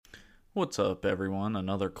What's up, everyone?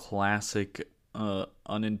 Another classic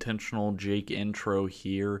unintentional Jake intro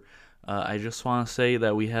here. I just want to say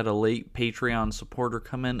that we had a late Patreon supporter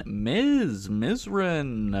come in, Ms.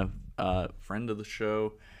 Mizrin, friend of the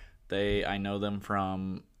show. I know them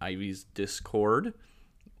from Ivy's Discord.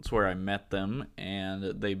 It's where I met them,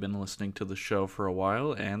 and they've been listening to the show for a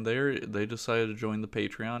while, and they decided to join the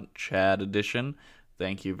Patreon Chad edition.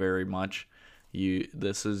 Thank you very much.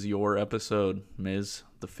 This is your episode, Ms.,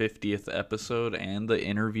 the 50th episode, and the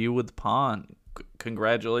interview with Pond.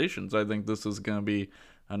 Congratulations. I think this is going to be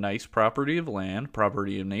a nice property of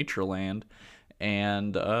nature land,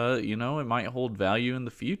 and, it might hold value in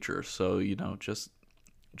the future. So,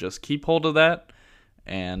 just keep hold of that,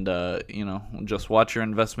 and, just watch your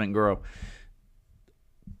investment grow.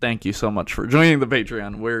 Thank you so much for joining the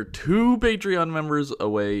Patreon. We're 2 Patreon members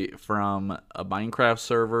away from a Minecraft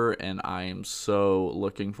server, and I am so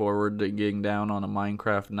looking forward to getting down on a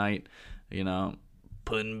Minecraft night.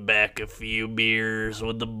 Putting back a few beers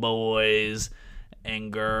with the boys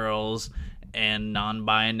and girls and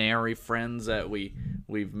non-binary friends that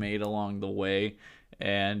we've made along the way.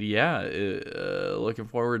 And looking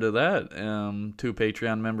forward to that. 2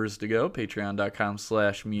 Patreon members to go.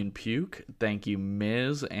 Patreon.com/MunePuke. Thank you,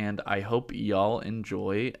 Ms. And I hope y'all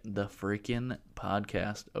enjoy the freaking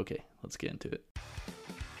podcast. Okay, let's get into it.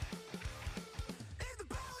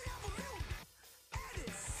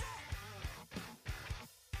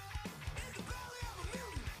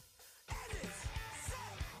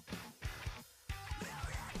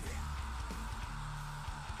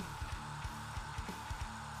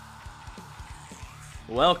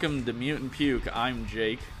 Welcome to Mutant Puke. I'm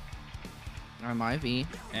Jake. I'm Ivy.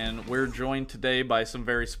 And we're joined today by some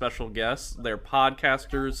very special guests. They're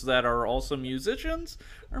podcasters that are also musicians,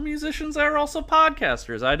 or musicians that are also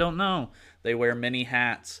podcasters. I don't know. They wear many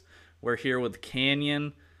hats. We're here with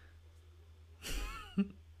Canyon.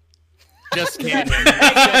 Just Canyon.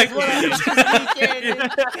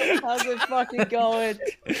 How's it fucking going?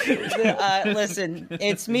 Listen,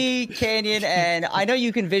 it's me, Canyon, and I know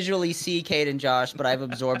you can visually see Kate and Josh, but I've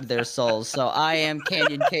absorbed their souls. So I am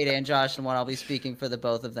Canyon, Kate, and Josh, and I'll be speaking for the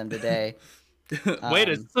both of them today. Wait,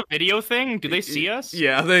 is this a video thing? Do they see us?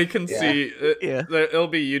 Yeah, they can see. It'll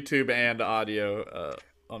be YouTube and audio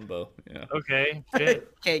on both. Yeah. Okay. Shit.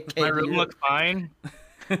 Kate, My room looks fine.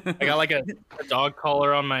 I got like a dog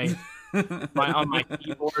collar on my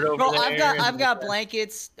keyboard over Bro, there. I've got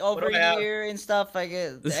blankets over here and stuff.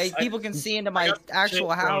 People can see into my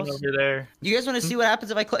actual house. Over there. You guys want to see what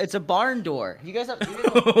happens if I it's a barn door. You guys have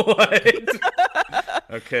What?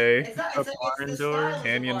 Okay. It's not, A barn door.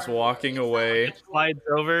 Canyon's walking away. It slides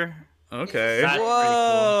over. Okay. That's A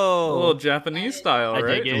Whoa! little Japanese style, I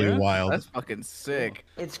right? dig it. Actually wild. That's fucking sick.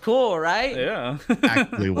 It's cool, right? Yeah.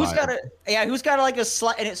 Actually Who's wild. who's got like a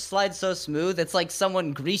slide and it slides so smooth? It's like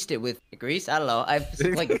someone greased it with grease. I don't know. I've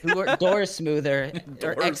like door smoother or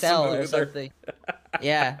Door XL or smoother. something.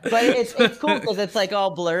 Yeah, but it's cool because it's like all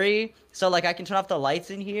blurry. So like I can turn off the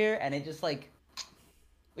lights in here and it just like.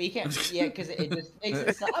 Well, you can't, because it just makes it.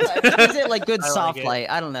 It gives it like good I like soft it. light.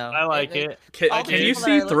 I don't know. I like it. All Can the you people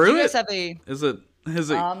see that are- through you guys it? have a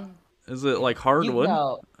Is it like hardwood?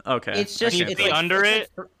 No, Okay. it's just Can you it's see like, under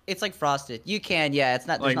it's like frosted. You can, yeah. It's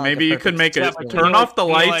not there's like not maybe a you could perfect make it Yeah, but can turn you, off the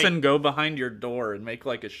like- lights can you, like- and go behind your door and make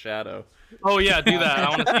like a shadow. Oh yeah, do that. I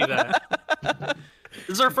want to see that.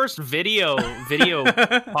 This is our first video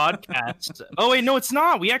podcast. Oh wait, no, it's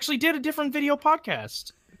not. We actually did a different video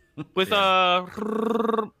podcast with what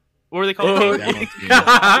were they called?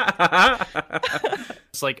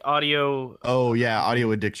 It's like audio Oh yeah,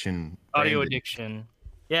 audio addiction. Brandon. addiction.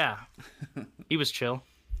 Yeah, he was chill.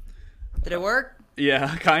 Did it work?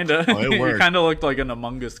 Yeah, kind of. Oh, it You worked. kind of looked like an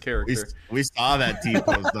Among Us character. We saw that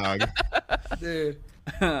T-pose, dog. Dude.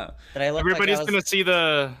 Did I look Everybody's like I was... gonna see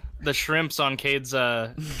the shrimps on Cade's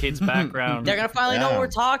background. They're gonna finally know Yeah. what we're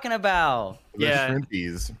talking about. The Yeah.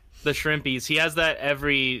 shrimpies. The shrimpies. He has that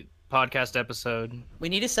every podcast episode. We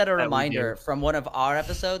need to set a we reminder do. from one of our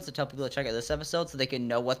episodes to tell people to check out this episode so they can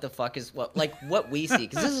know what the fuck is what we see,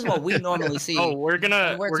 because this is what we normally see. Oh, we're gonna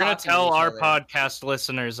And we're gonna talking to tell each our other. podcast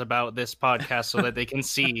listeners about this podcast so that they can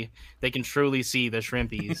truly see the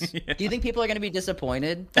shrimpies. Do you think people are gonna be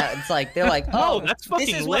disappointed that it's like they're like, Oh, oh, that's this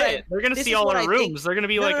fucking is what lit. They're gonna this see is all what our I rooms. think. They're gonna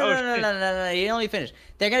be No, like, no, oh no, shit. no, you don't let me finish.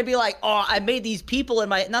 They're gonna be like, oh, I made these people in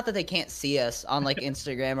my, not that they can't see us on like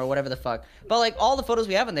Instagram or whatever the fuck, but like all the photos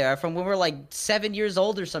we have in there are from when we were like 7 years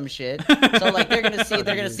old or some shit. So like they're gonna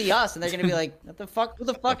see us and they're gonna be like, what the fuck? Who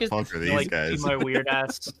the fuck is? Fuck are You these like guys? see my weird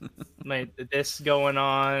ass, this going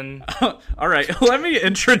on. All right, let me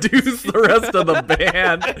introduce the rest of the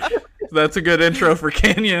band. That's a good intro for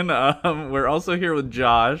Canyon. We're also here with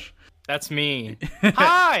Josh. That's me.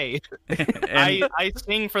 Hi. And I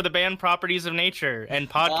sing for the band Properties of Nature and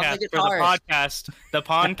podcast the for the guitarist. podcast, the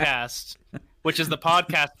Podcast, which is the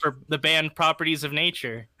podcast for the band Properties of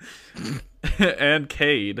Nature. and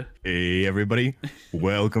Cade. Hey, everybody.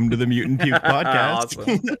 Welcome to the Mutant Puke Podcast.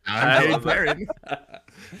 Awesome. I I'm Cade love it. Claren,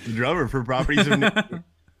 the drummer for Properties of Nature.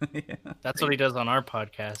 That's what he does on our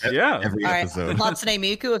podcast. Yeah. Every All right, episode. Hatsune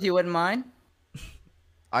Miku, if you wouldn't mind.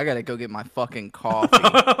 I gotta go get my fucking coffee.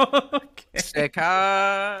 Okay. Sick,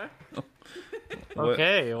 hi.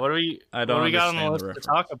 Okay, what do we? I don't what do we got on the understand list the to reference.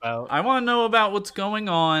 talk about? I want to know about what's going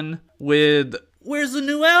on with where's the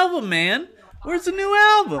new album, man? Where's the new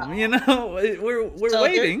album? You know, we're So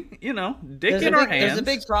waiting. You know, dick in our hands. There's a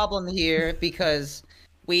big problem here because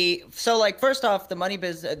first off,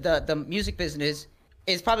 the the music business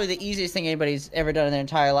is probably the easiest thing anybody's ever done in their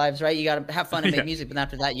entire lives, right? You got to have fun and make Yeah. music, but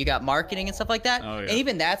after that, you got marketing and stuff like that. Oh, yeah. And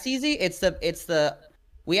even that's easy.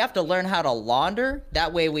 We have to learn how to launder.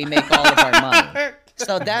 That way, we make all of our money.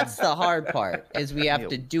 So that's the hard part, is we have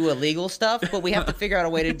to do illegal stuff, but we have to figure out a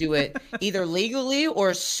way to do it either legally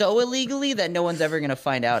or so illegally that no one's ever going to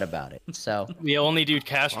find out about it. So We only do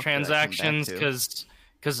cash What did I come back transactions to?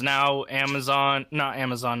 because now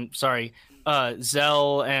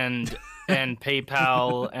Zelle and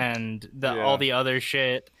PayPal and Yeah. all the other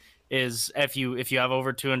shit is if you have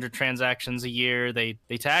over 200 transactions a year, they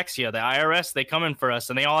tax you. The IRS, they come in for us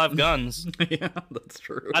and they all have guns. Yeah, that's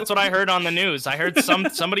true. That's what I heard on the news. I heard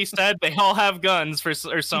somebody said they all have guns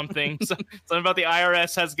or something. Something about the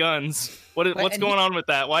IRS has guns. What's and going on with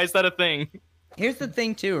that? Why is that a thing? here's the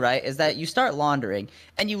thing too, right? Is that you start laundering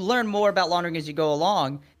and you learn more about laundering as you go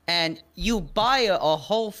along, and you buy a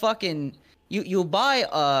whole fucking you buy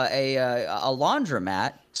a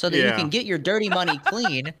laundromat so that you Yeah. can get your dirty money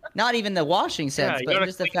clean. Not even the washing sense, you but gotta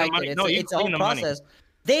just the clean the fact money. that No, you it's a whole clean the money. process.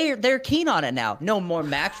 They're keen on it now. No more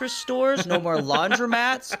mattress stores, no more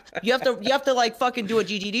laundromats. You have to like fucking do what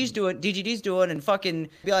DGD's doing and fucking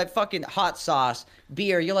be like fucking hot sauce,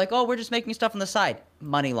 beer. You're like, oh, we're just making stuff on the side.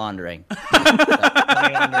 Money laundering.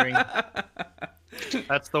 Money laundering.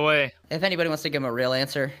 That's the way. If anybody wants to give him a real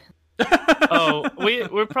answer. Oh, we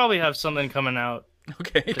probably have something coming out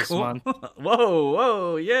Okay, this cool. month.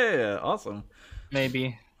 Whoa, yeah, awesome.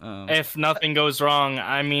 maybe. Um, If nothing goes wrong,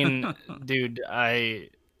 I mean, dude, I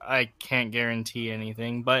can't guarantee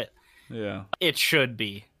anything, but yeah. it should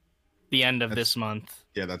be the end of this month.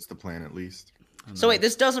 Yeah, that's the plan at least. So wait,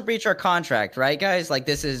 this doesn't breach our contract, right, guys? Like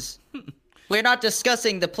this is. We're not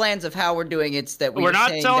discussing the plans of how we're doing it. It's that We're not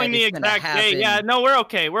saying telling that the it's gonna exact date. happen. Yeah, no, we're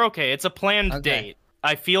okay. We're okay. It's a planned Okay. date.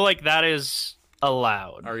 I feel like that is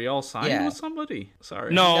allowed. Are y'all signing Yeah. with somebody?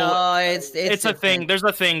 Sorry. No, No, it's it's a thing. different. There's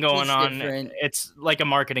a thing going It's on. different. It's like a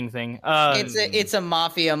marketing thing. It's a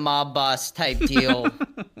mafia mob boss type deal.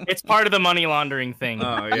 It's part of the money laundering thing.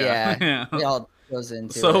 Oh yeah. Yeah. It all goes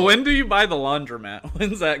into So it. when do you buy the laundromat?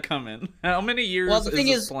 When's that coming? How many years Well, the thing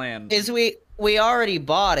is this is, planned? is we already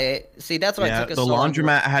bought it. See, that's why it Yeah, took us the so long.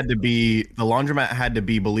 laundromat had to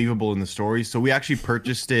be believable in the story. So we actually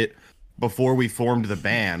purchased it before we formed the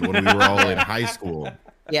band when we were all in high school.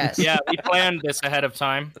 Yes. Yeah, we planned this ahead of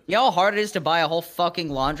time. You know how hard it is to buy a whole fucking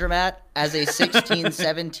laundromat as a 16,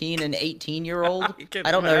 17, and 18-year-old? I can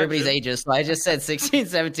I don't know everybody's imagine. ages, so I just said 16,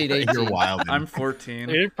 17, 18. You're wild. I'm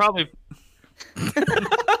 14. It probably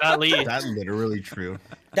at least. That's literally true.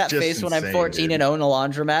 That Just face when I'm insane, 14 dude. and own a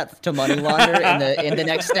laundromat to money launder in the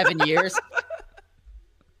next 7 years.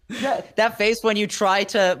 That face when you try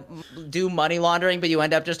to do money laundering, but you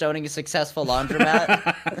end up just owning a successful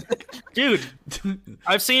laundromat. Dude,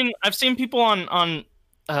 I've seen people on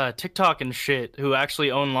TikTok and shit who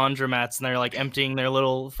actually own laundromats and they're like emptying their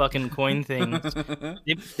little fucking coin things.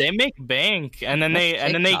 They make bank and then they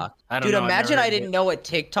TikTok. I don't Dude, know. I've imagine never I heard didn't it. know what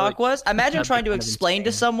TikTok Like, was. Imagine that'd be trying to kind of explain to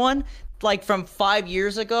insane. someone like from 5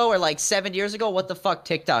 years ago or like 7 years ago what the fuck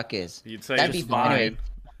TikTok is. You'd say That'd it's be fun.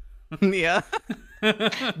 fine. Yeah.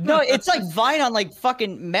 No, it's like Vine on like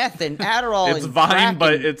fucking meth and Adderall. It's and Vine, crack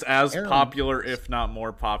but and it's as heroin. popular, if not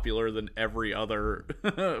more popular, than every other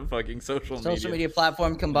fucking social social media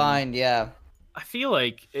platform combined. Yeah. I feel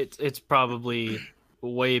like it's probably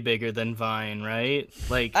way bigger than Vine, right?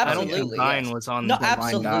 Like I don't think Absolutely, Vine yes. was on. No, Vine died.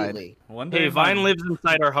 absolutely. One day, Hey, Vine lives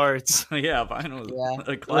inside our hearts. Yeah, Vine was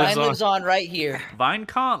Yeah. a classic. Vine lives on right here. Vine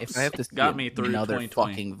comps If I have to see got me through another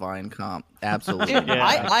 2020. fucking Vine comp, absolutely. Dude, Yeah.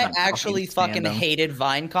 I can't actually stand fucking them. hated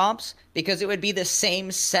Vine comps because it would be the same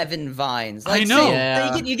 7 vines. I know. say-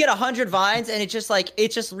 Yeah. you get 100 vines and it's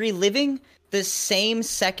just reliving the same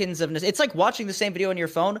seconds of. It's like watching the same video on your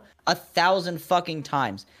phone 1,000 fucking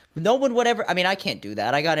times. No one would ever. I mean, I can't do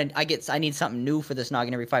that. I need something new for this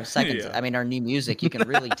noggin every 5 seconds. Yeah. I mean, our new music, you can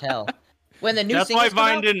really tell. when the new That's why singles come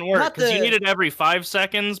Vine out, didn't work, not because you the- needed every 5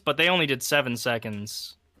 seconds, but they only did 7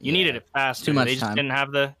 seconds. You needed it faster. Too much they just time. didn't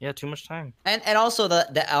have too much time. and also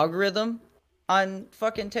the algorithm on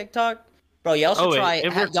fucking TikTok. Bro, y'all should try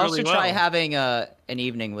well. having an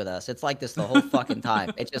evening with us. It's like this the whole fucking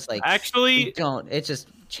time. It's just like Actually, it's just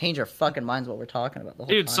change our fucking minds what we're talking about the whole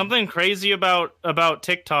dude, time. something crazy about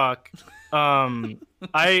TikTok.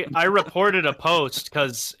 I reported a post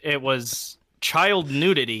because it was child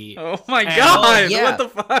nudity. Oh my And- god! yeah. What the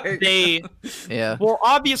fuck? They Yeah. well,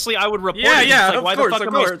 obviously, I would report yeah, it. yeah, It's like, of why course, the fuck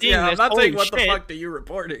of am I course. seeing Yeah, I'm this? not saying Holy what the shit. fuck are you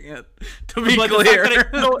reporting it. To be But the clear.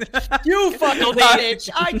 fact that it- You fucking So they- bitch!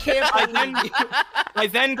 I can't I believe then, you. I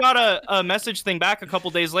then got a message thing back a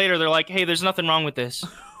couple days later. They're like, "Hey, there's nothing wrong with this,"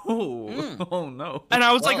 Oh no. and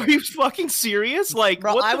I was like, Whoa. "Are you fucking serious?" Like,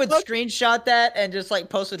 Bro, what I the would fuck? screenshot that and just like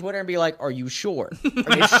post to Twitter and be like, "Are you sure?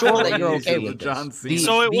 Are you sure that you're okay with John this?" Cena.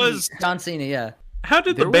 So it was John Cena, yeah. How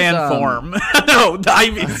did the There was, band form? No,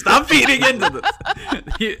 Ivy, stop feeding into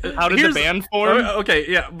this. how did the Here's- band form? Okay,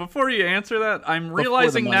 yeah. Before you answer that, I'm Before the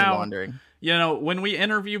realizing money now. laundering. You know, when we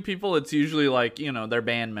interview people, it's usually like, you know, they're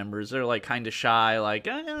band members. They're like kind of shy, like,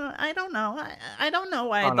 I don't know. I don't know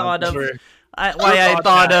why I Oh, no, thought of we're- why I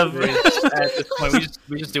thought of. At this point,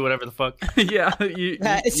 we just do whatever the fuck. Yeah, Sorry,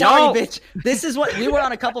 y'all- bitch. This is what we were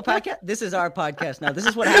on a couple podcasts. This is our podcast now. This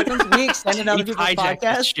is what happens. We extended other We people's hijacked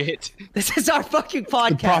this podcasts. shit. This is our fucking The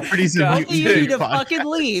podcast. properties of Only you need to Mutant fucking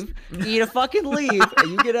leave. You need to fucking leave, and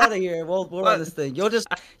you get out of here. We'll run this thing.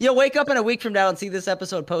 You'll wake up in a week from now and see this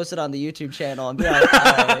episode posted on the YouTube channel and be like,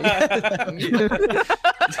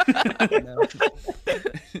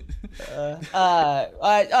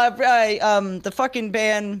 the fucking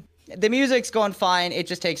band. The music's going fine. It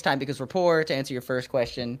just takes time because we're poor. To answer your first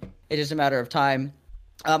question, it's just a matter of time.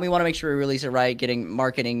 We want to make sure we release it right, getting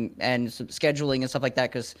marketing and some scheduling and stuff like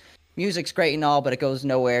that, because music's great and all, but it goes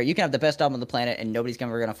nowhere. You can have the best album on the planet, and nobody's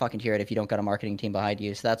ever gonna fucking hear it if you don't got a marketing team behind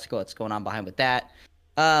you. So that's what's going on behind with that.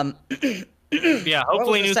 Yeah,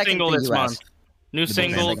 hopefully the new second single thing this you month. asked? New The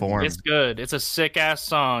single, band form. it's good. It's a sick ass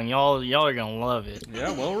song. Y'all are gonna love it.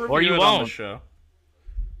 Yeah, we'll review Or you it on the won't. show.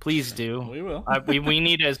 Please do. We will. We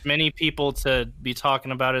need as many people to be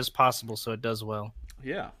talking about it as possible, so it does well.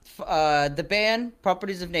 Yeah. The band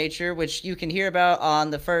Properties of Nature, which you can hear about on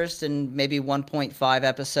the first and maybe 1.5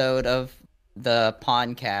 episode of the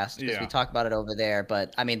podcast, because Yeah. we talk about it over there.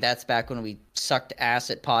 But I mean, that's back when we sucked ass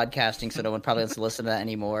at podcasting, so no one probably wants to listen to that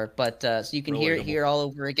anymore. But so you can hear it Relatable. here all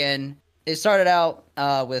over again. It started out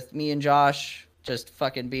with me and Josh just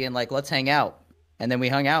fucking being like, let's hang out. And then we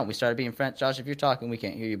hung out and we started being friends. Josh, if you're talking, we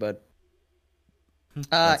can't hear you, bud.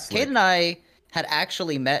 That's Cade slick. and I had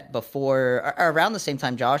actually met before, or around the same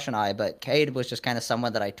time Josh and I, but Cade was just kind of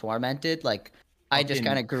someone that I tormented. Like, I just Fucking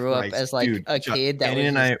kind of grew up Christ, as like dude, a kid that Danny was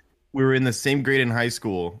and just- I, we were in the same grade in high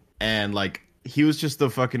school, and like he was just the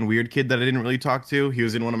fucking weird kid that I didn't really talk to. He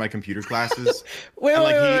was in one of my computer classes. Wait, and,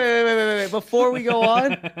 wait, like, wait. Before we go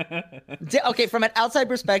on, okay, from an outside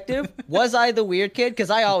perspective, was I the weird kid? Because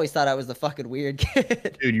I always thought I was the fucking weird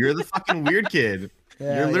kid. Dude, you're the fucking weird kid.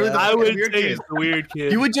 Yeah, You're literally yeah. the I fucking would weird say kid. he's the weird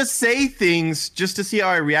kid. You would just say things just to see how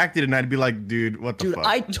I reacted, and I'd be like, dude, what the Dude, fuck?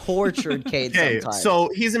 I tortured Cade Okay, sometimes. so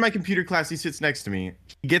he's in my computer class. He sits next to me.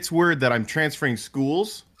 He gets word that I'm transferring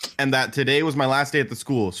schools and that today was my last day at the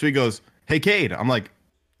school. So he goes, "Hey, Cade." I'm like,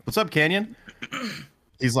 "What's up, Canyon?"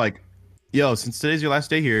 He's like, "Yo, since today's your last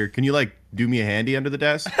day here, can you like do me a handy under the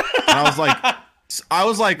desk?" And I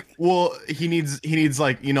was like, "Well, he needs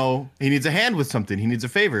like, you know, he needs a hand with something. He needs a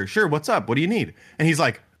favor. Sure, what's up? What do you need?" And he's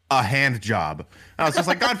like, "A hand job." And I was just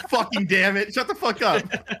like, "God fucking damn it. Shut the fuck up."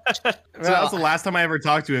 So that was the last time I ever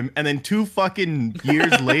talked to him. And then 2 fucking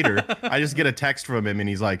years later, I just get a text from him and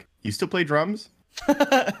he's like, "You still play drums?"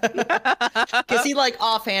 Because he like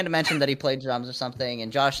offhand mentioned that he played drums or something,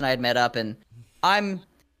 and Josh and I had met up, and I'm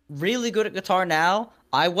really good at guitar now.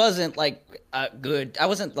 I wasn't like good. I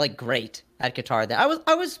wasn't like great at guitar then. I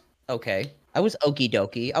was okay. I was okie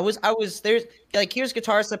dokie. I was there's like here's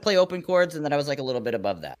guitarists that play open chords, and then I was like a little bit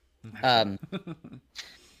above that.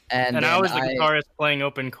 And I then was the guitarist playing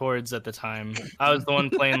open chords at the time. I was the one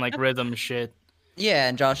playing like rhythm shit. Yeah,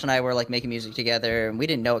 and Josh and I were like making music together, and we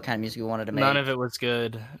didn't know what kind of music we wanted to make. None of it was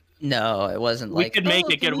good. No, it wasn't We like could make "Oh,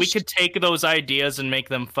 it good. can We sh-" could take those ideas and make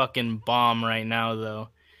them fucking bomb right now, though.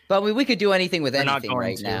 But we could do anything with We're not anything going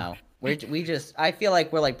right to. now. We just I feel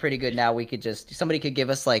like we're like pretty good now. We could just somebody could give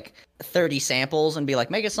us like 30 samples and be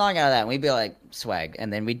like, make a song out of that, and we'd be like, swag,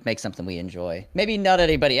 and then we'd make something we enjoy. Maybe not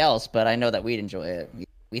anybody else, but I know that we'd enjoy it.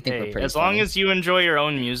 We think we're Hey, pretty. as long funny. as you enjoy your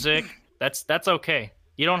own music, that's okay.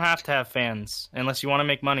 You don't have to have fans unless you want to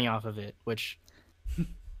make money off of it, which,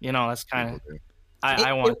 you know, that's kind of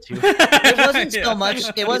I want to. It wasn't so Yeah. much.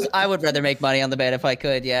 It was. I would rather make money on the band if I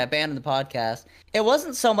could. Yeah, band and the podcast. It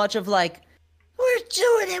wasn't so much of like, we're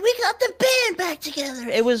doing it. We got the band back together.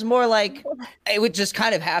 It was more like it would just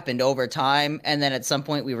kind of happened over time, and then at some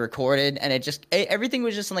point we recorded, and everything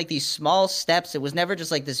was just in like these small steps. It was never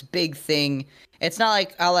just like this big thing. It's not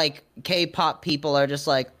like how like K-pop people are just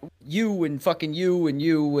like you and fucking you and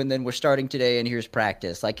you, and then we're starting today, and here's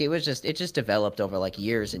practice. Like it just developed over like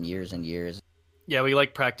years and years and years. Yeah, we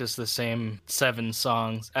like practiced the same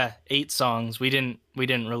 8 songs. We didn't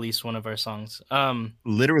release one of our songs.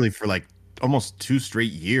 Literally for like almost 2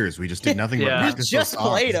 straight years, we just did nothing but Yeah. We practice just those songs.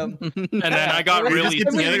 played them. And then I got We just really get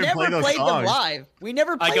And we together and never play those played them songs. live. We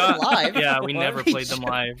never I played got them live. yeah, we never played them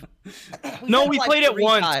live. No, we like played it 3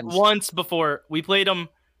 once. times. Once before we played them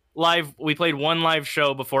live. We played one live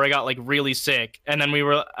show before I got like really sick, and then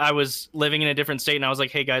I was living in a different state, and I was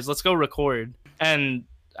like, "Hey guys, let's go record." And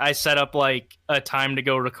I set up like a time to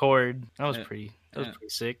go record. That was Yeah. pretty Yeah.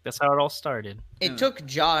 sick. That's how it all started. It took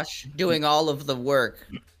Josh doing all of the work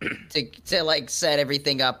to like set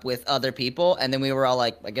everything up with other people, and then we were all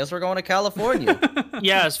like, I guess we're going to California.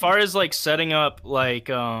 Yeah, as far as like setting up like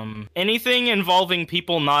anything involving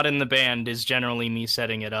people not in the band is generally me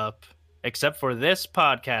setting it up. Except for this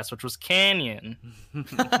podcast, which was Canyon.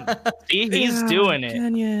 See, he's doing it.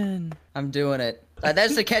 Canyon. I'm doing it.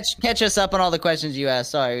 That's to catch us up on all the questions you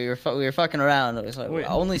asked. Sorry, we were fucking around. It was like, Wait. we're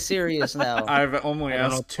only serious now. I've only I don't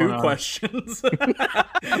know asked what's 2 going on. questions.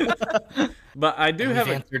 But I do We've have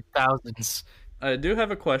answered thousands.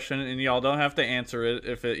 a question, and y'all don't have to answer it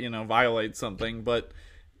if it violates something. But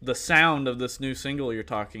the sound of this new single you're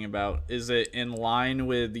talking about, is it in line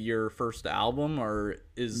with your first album, or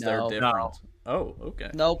is there No. difference? Oh, okay.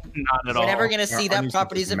 Nope. Not at We're all. never gonna see Our that new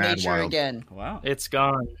properties stuff of is mad nature wild. again. Wow. It's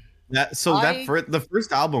gone. The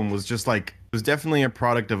first album was just like, it was definitely a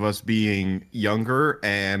product of us being younger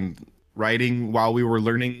and writing while we were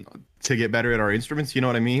learning to get better at our instruments. You know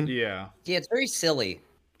what I mean? Yeah. Yeah, it's very silly.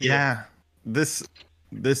 Yeah. This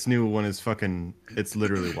new one is fucking. It's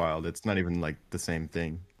literally wild. It's not even like the same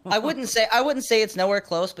thing. I wouldn't say it's nowhere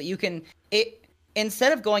close, but you can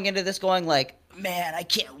instead of going into this going like, man, I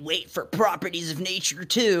can't wait for Properties of Nature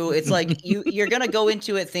too. It's like you're gonna go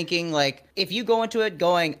into it thinking like, if you go into it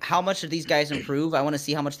going, how much did these guys improve? I want to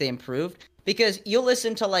see how much they improved. Because you'll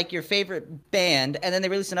listen to like your favorite band and then they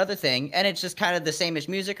release another thing and it's just kind of the same-ish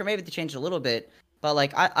music, or maybe they changed a little bit. But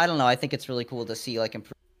like I don't know, I think it's really cool to see like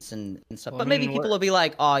improvements and stuff. Well, But I maybe mean, people will be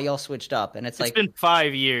like, oh, y'all switched up, and it's It's like been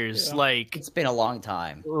 5 years. Like it's been a long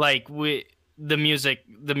time. the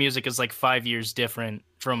music is like 5 years different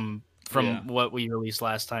from Yeah. what we released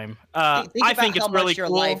last time. Think I about think it's how really much your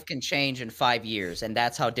cool. life can change in 5 years, and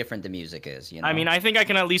that's how different the music is. You know? I mean, I think I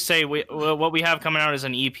can at least say what we have coming out is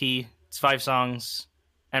an EP. It's 5 songs,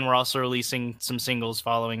 and we're also releasing some singles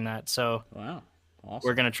following that. So Wow. Awesome.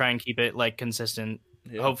 we're gonna try and keep it like consistent.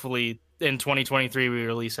 Yeah. Hopefully, in 2023, we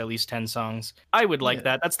release at least 10 songs. I would like Yeah.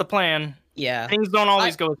 that. That's the plan. yeah, Things don't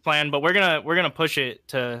always go as planned, but we're gonna push it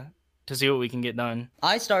to see what we can get done.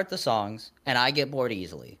 I start the songs, and I get bored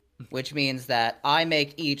easily, which means that I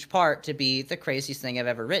make each part to be the craziest thing I've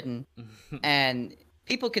ever written, and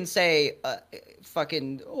people can say,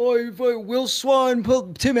 fucking, oh, Will Swan,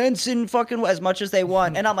 Tim Henson, fucking as much as they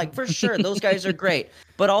want. And I'm like, for sure, those guys are great.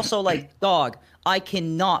 But also, like, dog, I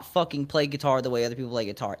cannot fucking play guitar the way other people play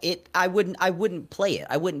guitar. I wouldn't play it.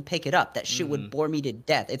 I wouldn't pick it up. That shit would bore me to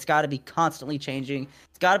death. It's got to be constantly changing.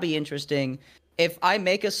 It's got to be interesting. If I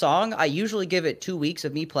make a song, I usually give it 2 weeks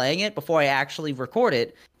of me playing it before I actually record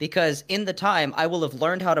it, because in the time I will have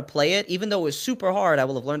learned how to play it. Even though it was super hard, I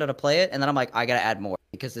will have learned how to play it, and then I'm like, I gotta add more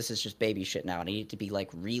because this is just baby shit now. I need it to be like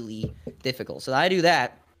really difficult. So I do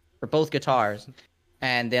that for both guitars,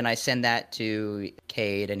 and then I send that to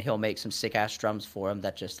Cade, and he'll make some sick ass drums for him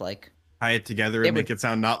that just like Tie it together It and would- make it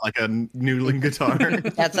sound not like a noodling guitar.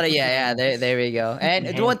 that's what. Yeah. There we go. And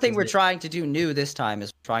the one thing we're trying to do new this time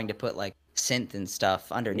is trying to put like synth and stuff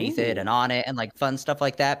underneath it and on it and like fun stuff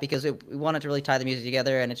like that, because we wanted to really tie the music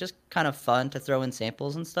together, and it's just kind of fun to throw in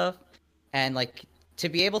samples and stuff, and like to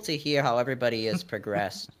be able to hear how everybody has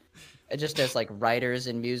progressed just as like writers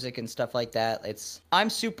in music and stuff like that. I'm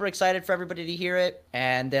super excited for everybody to hear it,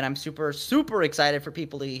 and then I'm super excited for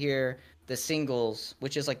people to hear the singles,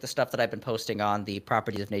 which is like the stuff that I've been posting on the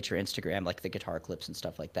Properties of Nature Instagram, like the guitar clips and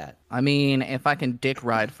stuff like that. I mean, if I can dick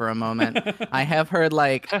ride for a moment, I have heard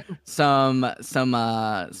like some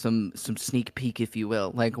sneak peek, if you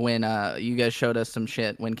will, like when you guys showed us some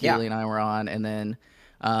shit when Yeah. Keely and I were on, and then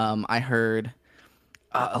I heard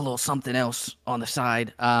a little something else on the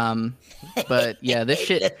side. But yeah, this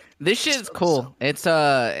shit is cool. It's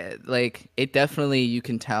like it definitely, you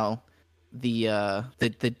can tell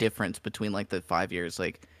the difference between like the 5 years.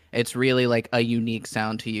 Like it's really like a unique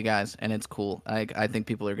sound to you guys, and it's cool. I think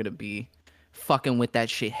people are gonna be fucking with that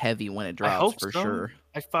shit heavy when it drops hope for so. sure.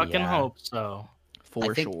 I fucking Yeah. hope so.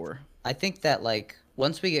 For I think- sure. I think that like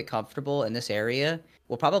once we get comfortable in this area,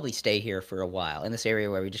 we'll probably stay here for a while in this area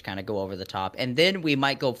where we just kind of go over the top, and then we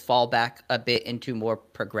might go fall back a bit into more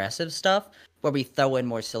progressive stuff where we throw in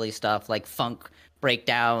more silly stuff like funk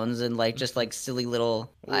breakdowns and like just like silly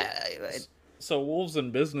little. So Wolves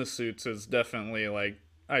in Business Suits is definitely like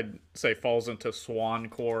I'd say falls into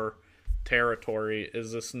Swancore territory.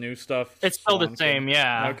 Is this new stuff? It's still the Swancore? same,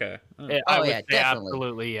 yeah. Okay. I Oh, would yeah, say definitely.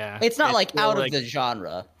 absolutely, yeah. It's not like still, out of the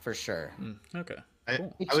genre for sure. Okay. I It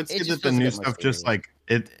would just say that feels the a new bit more stuff just serious. like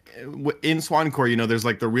in Swancore, you know, there's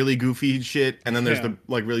like the really goofy shit, and then there's Yeah. the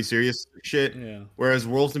like really serious shit. Yeah. Whereas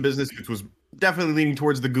Wolves in Business, which was definitely leaning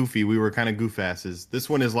towards the goofy, we were kind of goof asses. This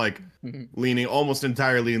one is like leaning almost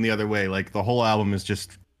entirely in the other way. Like the whole album is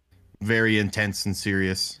just very intense and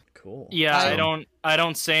serious. Cool. Yeah, I- I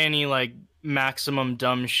don't say any like maximum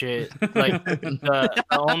dumb shit. Like the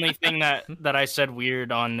only thing that I said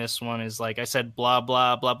weird on this one is like I said blah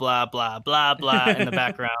blah blah blah blah blah blah in the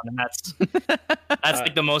background, and that's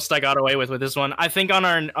like the most I got away with this one. I think on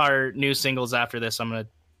our new singles after this, I'm gonna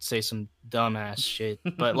say some dumbass shit,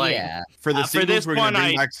 but like Yeah, For the for singles, this we're gonna one,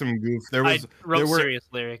 bring I- back some goof. There I was wrote there were serious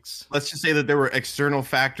lyrics. let's just say that there were external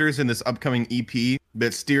factors in this upcoming EP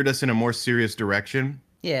that steered us in a more serious direction.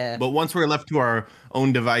 yeah. But once we're left to our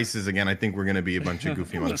own devices again, I think we're gonna be a bunch of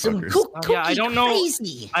goofy Make some motherfuckers. Yeah, I don't know-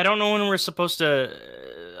 Crazy. I don't know when we're supposed to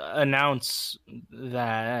announce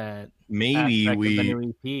that Maybe aspect of the we, new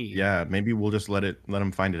EP. yeah, maybe we'll just let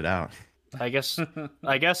them find it out. I guess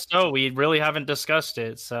so. We really haven't discussed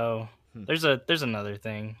it, so there's another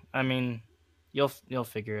thing. I mean, you'll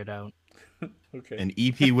figure it out Okay. An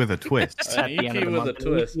EP with a twist. at An the end of EP the with month. a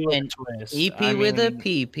twist. An EP with An a twist. EP I with a mean,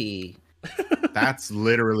 PP. That's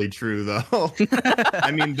literally true, though.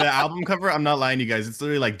 I mean, the album cover, I'm not lying to you guys. It's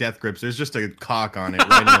literally like Death Grips. There's just a cock on it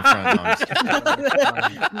right in the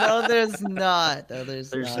front. No, there's not. No, there's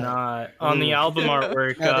There's not. not on the album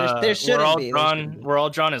artwork. No, there shouldn't we're all be, there drawn. shouldn't be. We're all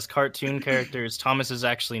drawn as cartoon characters. Thomas is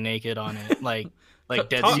actually naked on it, like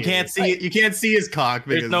dead. Tom- You serious. can't see it. You can't see his cock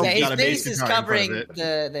because no- Yeah, he's his got a bass face is guitar in front of covering it.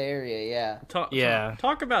 the area. Yeah. Yeah.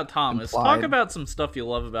 Talk about Thomas. Implied. Talk about some stuff you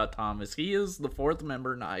love about Thomas. He is the fourth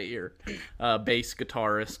member, not here, bass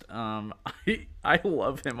guitarist. I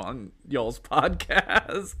love him on y'all's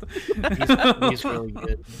podcast. He's really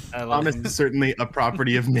good. I love Thomas him. is certainly a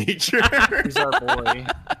property of nature. He's our boy.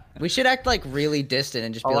 We should act like really distant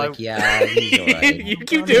and just be Oh, like, yeah, he's alright. You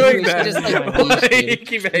keep doing We that. should just, like, You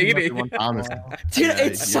keep hating. Thomas. Dude, Yeah,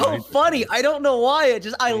 it's yeah, so right. funny. I don't know why.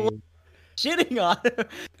 I love shitting on him,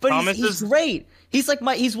 but Thomas he's is- great. He's like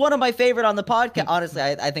he's one of my favorite on the podcast. Honestly,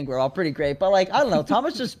 I think we're all pretty great, but like I don't know,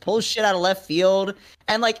 Thomas just pulls shit out of left field,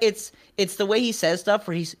 and like it's the way he says stuff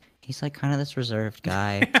where he's like kind of this reserved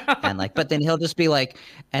guy, and like, but then he'll just be like,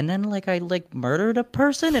 and then like I like murdered a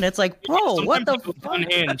person, and it's like, bro, what the Sometimes he goes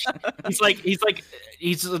fuck? unhinged.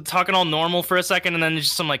 He's talking all normal for a second, and then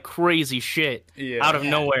just some like crazy shit Yeah. out of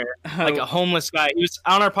nowhere, like a homeless guy. He was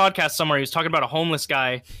on our podcast somewhere. He was talking about a homeless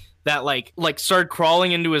guy that like started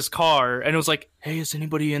crawling into his car, and it was like, "Hey, is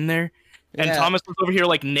anybody in there?" And Yeah. Thomas was over here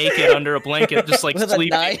like naked under a blanket, just like With a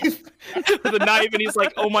sleeping knife. with a knife, and he's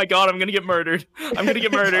like, "Oh my god, I'm gonna get murdered! I'm gonna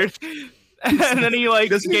get murdered!" And then he like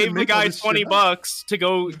Doesn't even gave the make all guy this shit 20 up. bucks to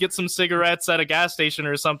go get some cigarettes at a gas station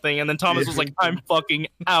or something, and then Thomas was like, "I'm fucking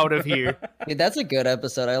out of here." Dude, that's a good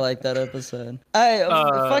episode. I like that episode. I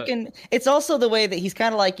fucking. It's also the way that he's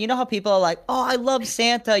kind of like, you know how people are like, oh, I love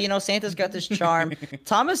Santa. You know, Santa's got this charm.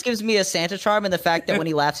 Thomas gives me a Santa charm, and the fact that when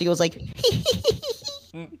he laughs, he goes like,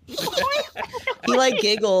 he like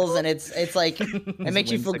giggles, and it's like it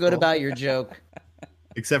makes you feel good whimsical. about your joke.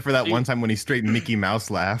 Except for that one time when he straight Mickey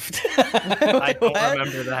Mouse laughed. I don't What?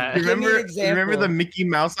 remember that. Give me an You remember example. the Mickey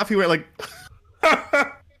Mouse laugh? He went like,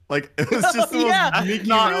 like it was just the most Yeah. Mickey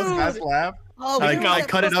Not- Mouse ass laugh. Oh, Like, we I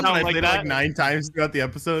cut it up and I Sound like played it like that. 9 times throughout the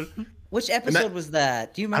episode. Which episode was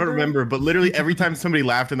that? Do you I remember? don't remember, but literally every time somebody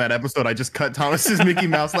laughed in that episode, I just cut Thomas's Mickey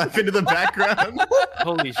Mouse laugh into the background.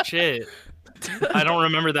 Holy shit. I don't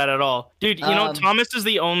remember that at all. Dude, you know, Um, Thomas is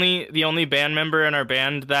the only band member in our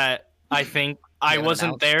band that I think I haven't wasn't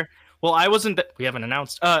announced. there. Well, I wasn't we haven't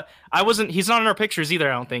announced. I wasn't he's not in our pictures either,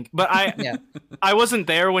 I don't think. But Yeah. I wasn't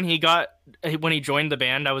there when he joined the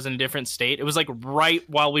band. I was in a different state. It was like right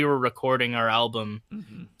while we were recording our album.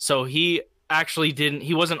 So he actually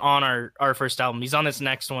he wasn't on our first album. He's on this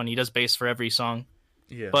next one. He does bass for every song.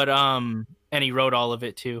 Yeah. But and he wrote all of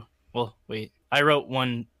it too. Well, wait. I wrote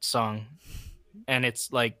one song and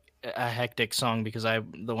it's like a hectic song because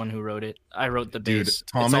I'm the one who wrote it. I wrote the Dude, bass.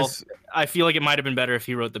 Thomas, I feel like it might have been better if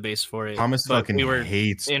he wrote the bass for it. Thomas but fucking we were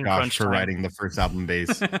hates in Josh crunch for time. writing the first album bass.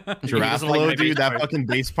 doesn't like my Girafalo, bass dude, that part. fucking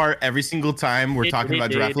bass part. Every single time we're talking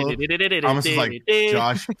about Girafalo, Thomas is like,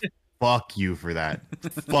 Josh, fuck you for that.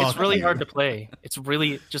 Fuck It's really you. hard to play. It's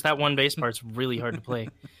really just that one bass part's really hard to play,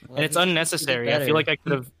 Well, and it's he- he did unnecessary. I better. feel like I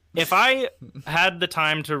could have, if I had the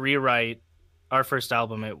time to rewrite our first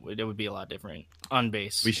album, it would be a lot different on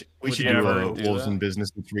bass. We should Would do you ever a do Wolves that? in Business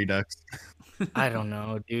with Redux. I don't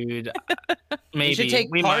know, dude. Maybe You should take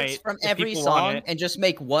we parts might from if every people want song it. and just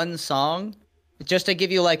make one song, just to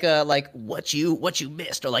give you like what you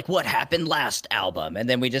missed or like what happened last album, and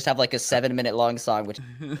then we just have like a 7-minute long song with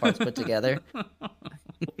parts put together.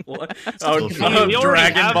 What? Still Oh, true. I mean, we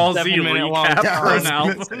already Dragon have Ball Z 7-minute long recap Yeah, for I an was gonna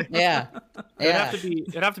album. say. Yeah, yeah.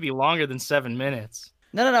 It'd have to be longer than 7 minutes.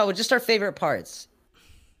 No, just our favorite parts.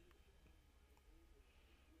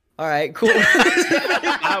 All right, cool.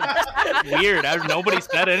 Wow, weird. Nobody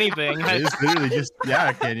said anything. It is literally just,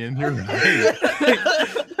 yeah, Canyon, you're right.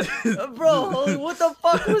 Bro, holy, what the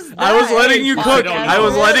fuck was that? I was letting you I cook. don't I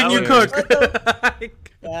was know. letting you That cook.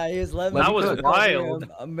 Yeah, he was letting That me was cook. wild.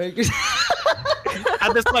 I'm making.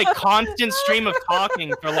 Had this like constant stream of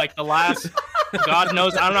talking for like the last God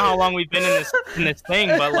knows, I don't know how long we've been in this thing,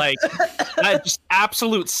 but like that just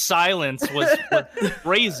absolute silence was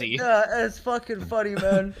crazy. Yeah, it's fucking funny,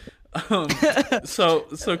 man. So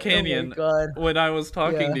Canyon, God. when I was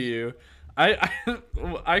talking Yeah. to you,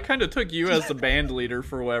 I kind of took you as the band leader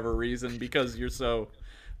for whatever reason because you're so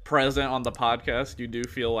present on the podcast. You do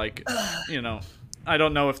feel like, I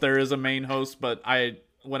don't know if there is a main host, but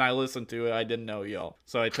when I listened to it, I didn't know y'all,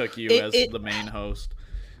 so I took you as the main host.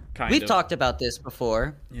 We've talked about this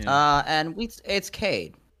before, Yeah. and it's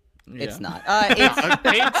Cade. Yeah. It's not. Cade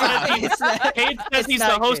says he's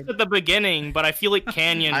the host at the beginning, but I feel like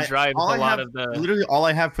Canyon drives a lot of the. Literally, all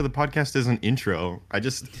I have for the podcast is an intro.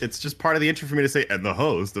 It's just part of the intro for me to say, and the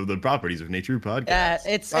host of the Properties of Nature podcast. Yeah,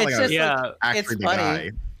 it's not like just I'm Yeah. like, actually it's the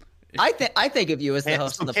funny. guy. I think of you as the And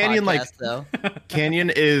host so of the Canyon, podcast, like- though.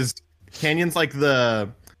 Canyon's like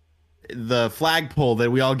the flagpole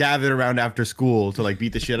that we all gathered around after school to like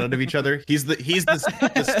beat the shit out of each other. He's the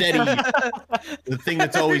steady, the thing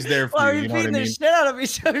that's always there for Why are you. you You know what I beating the mean? shit out of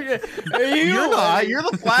each other? Are you? You're not. You're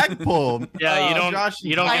the flagpole. Yeah, you don't. Josh,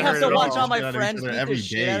 you don't I get have hurt to at watch all. all my Shit out of each friends other beat every the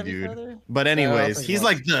shit day, out of each dude. other. But Yeah, anyways, I'll he's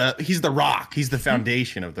take like he's the rock. He's the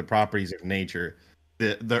foundation of the Properties of Nature,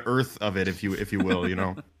 the earth of it, if you will. You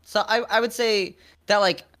know. So I would say that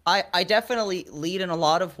like I definitely lead in a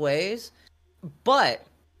lot of ways, but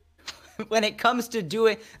when it comes to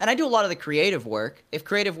doing, and I do a lot of the creative work. If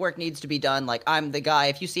creative work needs to be done, like I'm the guy.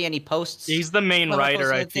 If you see any posts, He's the main Well,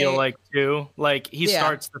 writer, I feel like, too. Like, he Yeah.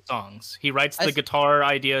 starts the songs. He writes the guitar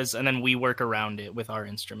ideas, and then we work around it with our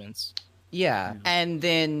instruments. yeah, and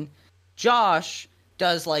then Josh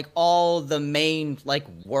does like all the main like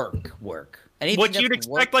work. Anything What that's you'd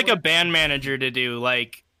expect, like, a work, band manager to do.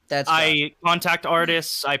 Like, that's Josh. I contact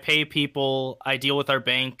artists, I pay people, I deal with our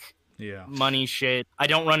bank, Yeah. money shit. I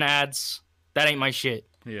don't run ads. That ain't my shit.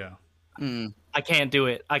 Yeah. Mm. I can't do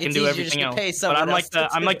it. I can It's do easier everything just to else. pay But someone I'm else like the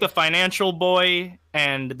to I'm do like it. the financial boy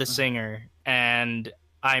and the singer, and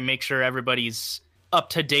I make sure everybody's up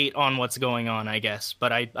to date on what's going on, I guess.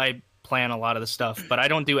 But I plan a lot of the stuff, but I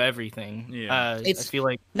don't do everything. Yeah. I It's feel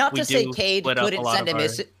like Not we to say do Cade split up a couldn't lot send of a our-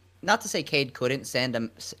 message. Not to say Cade couldn't send a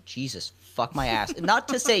Jesus fuck my ass. Not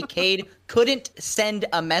to say Cade couldn't send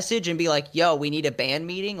a message and be like, "Yo, we need a band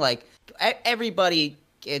meeting." Like everybody,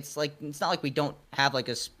 it's like it's not like we don't have like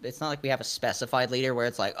it's not like we have a specified leader where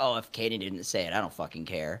it's like, "Oh, if Caden didn't say it, I don't fucking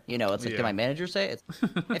care." You know, it's like, Yeah. "Can my manager say it?"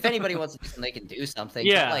 If anybody wants to do something, they can do something.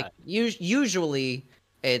 Yeah. But like usually,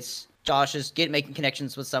 it's Josh is making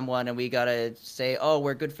connections with someone, and we gotta say, "Oh,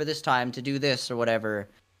 we're good for this time to do this or whatever."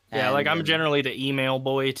 Yeah, like And I'm then- generally the email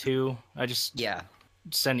boy too. I just Yeah.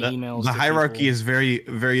 send The, emails. the to hierarchy people. is very,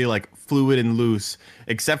 very like fluid and loose,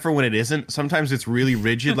 except for when it isn't. Sometimes it's really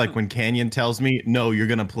rigid, like when Canyon tells me, "No, you're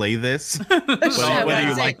gonna play this," whether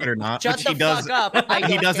you like it or not. Shut Which the he does. fuck up. I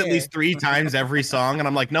He don't does at care. least 3 times every song, and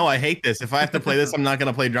I'm like, "No, I hate this. If I have to play this, I'm not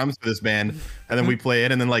gonna play drums for this band." And then we play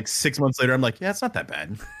it, and then like 6 months later, I'm like, "Yeah, it's not that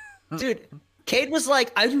bad." Dude, Cade was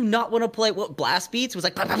like, I do not want to play what Blast Beats was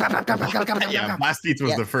like. Yeah, Blast Beats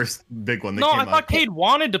was Yeah. the first big one that No, came I thought up. Cade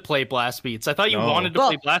wanted to play blast beats. I thought you No. wanted to Well,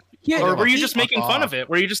 play blast beats. here- Or were you he- just making Fuck fun of off. it?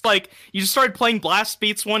 Were you just like, you just started playing blast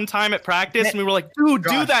beats one time at practice Man, and we were like, dude, do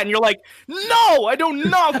Josh. that. And you're like, no, I do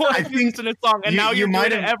not want I to do think this in a song. And you- now you you're might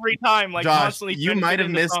doing it have- every time, like Josh, constantly. you trying to might fit have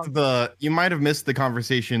in the song. missed the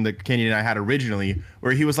conversation that Kenny and I had originally,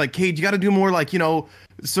 where he was like, "Cade, you got to do more like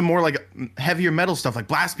some more like heavier metal stuff, like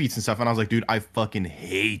blast beats and stuff. And I was like, dude, I fucking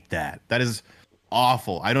hate that. That is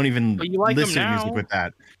awful. I don't even But you like 'em listen to music now. with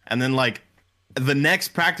that. And then like the next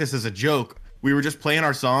practice as a joke, we were just playing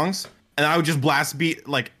our songs, and I would just blast beat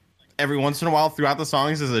like every once in a while throughout the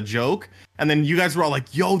songs as a joke. And then you guys were all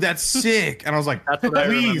like, yo, that's sick. And I was like, That's what I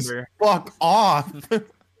please remember. fuck off.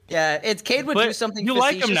 Yeah, it's Cade would do But something. you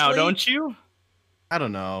like him now, facetiously. don't you? I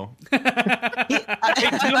don't know. Hey,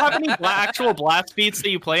 do you have any actual blast beats that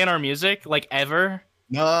you play in our music, like ever?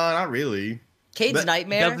 No, not really. Cade's But- He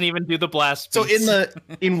Nightmare. doesn't even do the blast So beats.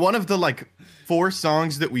 in one of the like 4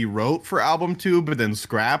 songs that we wrote for album 2 but then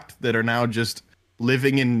scrapped that are now just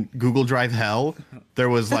living in Google Drive hell, there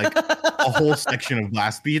was like a whole section of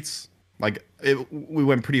blast beats. Like we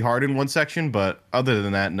went pretty hard in one section, but other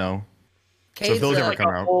than that, no. So if Cade's, those ever like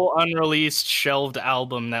come a out, whole unreleased shelved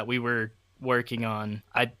album that we were working on.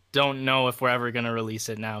 I don't know if we're ever gonna release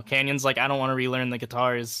it now. Canyon's like, I don't want to relearn the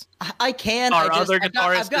guitars. I can. Our I just, other I've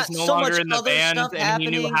got guitarist is no so longer much in the other band, stuff and he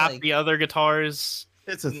knew happening, half like- the other guitars.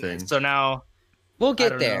 it's a thing. So now, We'll get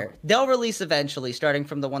don't there. know. They'll release eventually, starting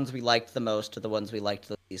from the ones we liked the most to the ones we liked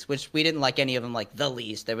the least. Which we didn't like any of them like the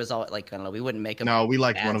least. There was all like I don't know. We wouldn't make them. No, we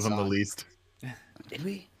liked bad one of them the song. least. Did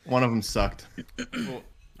we? One of them sucked.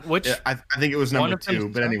 which Yeah, I think it was One number of them 2,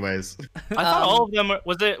 but sucked? anyways. I thought all of them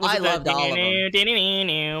was it. I it loved all of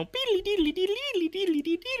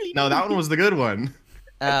No, that one was the good one.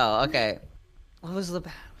 Oh, okay. What was the?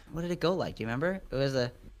 What did it go like? Do you remember? It was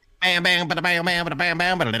a. Bam bam bam bam bam bam bam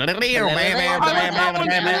bam bam I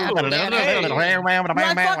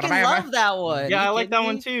fucking love that one. Yeah, You I like that kidding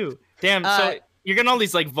one me? too. Damn, Uh, so you're getting all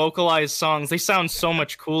these like vocalized songs. They sound so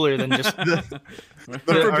much cooler than just The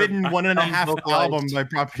Forbidden 1.5 vocalized. album by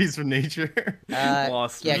Properties from Nature.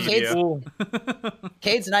 Lost yeah, media. cool.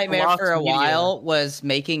 Cade's nightmare Lost for a media. while was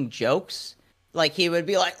making jokes. Like he would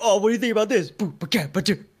be like, "Oh, what do you think about this?" Boop,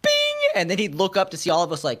 bing, and then he'd look up to see all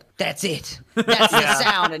of us like, "That's it. That's the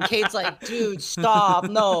sound." And Cade's like, "Dude, stop!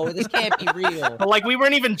 No, this can't be real." But like we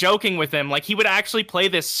weren't even joking with him. Like he would actually play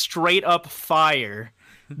this straight up fire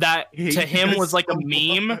that He to him does was like a so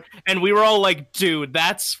meme, and we were all like, "Dude,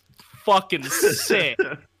 that's fucking sick."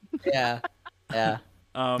 Yeah, yeah.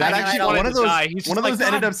 That I actually don't want one of to those die. He's one of just those like,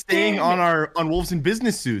 ended "God up staying damn on Wolves in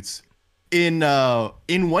Business Suits in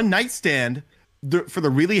one nightstand. For the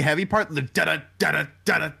really heavy part, the da da da da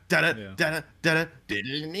da da da da da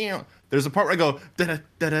da. There's a part where I go da da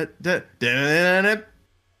da da da da.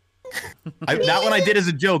 That one I did as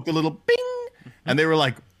a joke, the little bing, and they were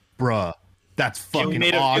like, "Bruh, that's fucking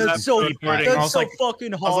made a- awesome." that's so- Keep that. that's And I That's was so like,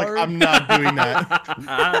 fucking I was hard. like, I'm not doing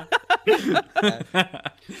that.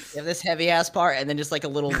 You have this heavy ass part, and then just like a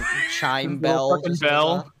little chime bell. Little fucking just goes bell.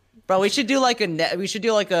 off. Bro, we should do like a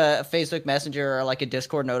Facebook Messenger or like a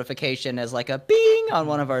Discord notification as like a bing on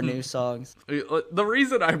one of our new songs. The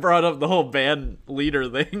reason I brought up the whole band leader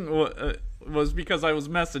thing was because I was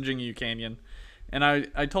messaging you, Canyon, and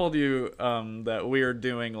I told you that we are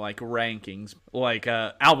doing like rankings, like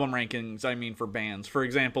album rankings. I mean, for bands. For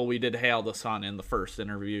example, we did Hail the Sun in the first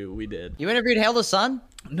interview we did. You interviewed Hail the Sun?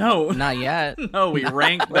 No, Not yet. no, we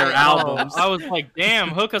ranked their Wait, albums. I was like, "Damn,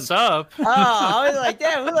 hook us up." Oh, I was like,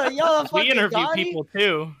 damn, who the y'all We fucking interview Donnie? people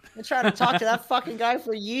too. Been trying to talk to that fucking guy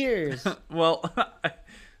for years. Well,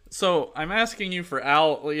 so I'm asking you for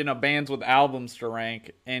bands with albums to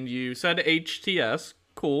rank, and you said HTS.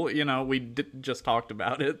 Cool, we just talked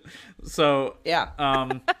about it. So Yeah,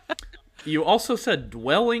 you also said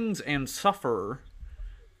Dwellings and Sufferer,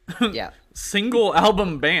 yeah. single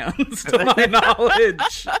album bands to my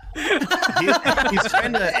knowledge. He's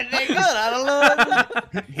trying to. They're good. I don't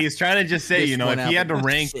know. He's trying to just say, This one if he had to album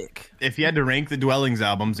is rank, sick. if he had to rank the Dwellings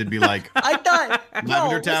albums, it'd be like I thought no,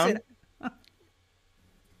 Lavender Town.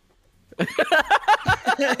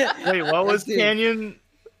 listen, Wait, what was Dude. Canyon?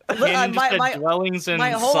 uh, Canyon just my- said Dwellings and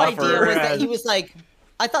my whole idea Sufferer was that as- he was like,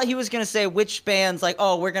 I thought he was gonna say which bands, like,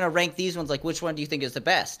 oh, we're gonna rank these ones, like, which one do you think is the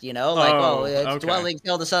best? Like, Oh, it's okay. Dwellings,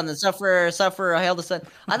 Hail the Sun, and Sufferer, Hail the Sun.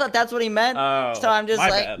 I thought that's what he meant. Oh, So I'm just my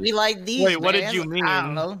like, bad. we like these. Wait, what did bands. you mean? I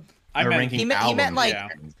don't know. I They're meant, ranking He meant albums. like, yeah,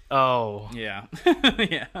 Oh, yeah,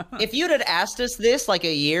 yeah. if you'd had asked us this like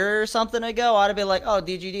a year or something ago, I'd have been like, oh,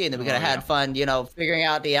 DGD, and then we could have had fun, figuring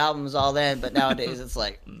out the albums all then. But nowadays, it's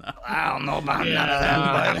like, I don't know about none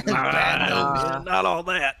of them. Not all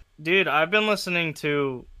that. dude, I've been listening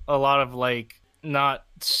to a lot of like not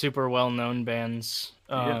super well known bands.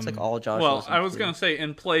 It's like all Josh. Well, listens I was to. gonna say,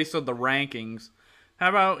 in place of the rankings, how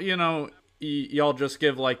about y'all just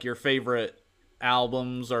give like your favorite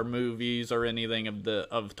albums or movies or anything of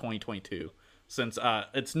 2022, since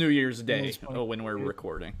it's New Year's Day when we're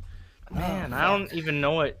recording. Man, I don't even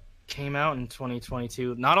know what came out in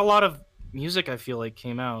 2022. Not a lot of music I feel like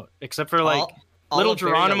came out, except for like All Little of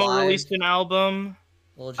Buried Geronimo Alive. released an album.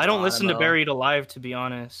 Little I don't listen to Geronimo. Buried Alive, to be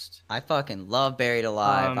honest. I fucking love Buried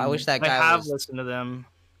Alive. I wish that I guy have listened to them.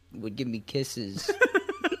 would give me kisses.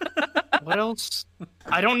 What else?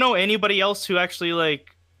 I don't know anybody else who actually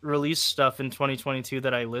like released stuff in 2022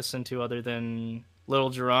 that I listened to other than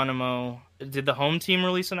Little Geronimo. Did the Home Team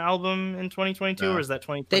release an album in 2022 No. or is that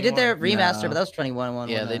 2021? They did their remaster, No. but that was 21.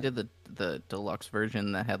 Yeah, wasn't they it? did the deluxe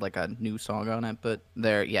version that had like a new song on it, but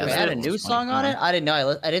there, yeah, They that had a was new song on it. I didn't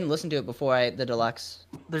know. I didn't listen to it before the deluxe.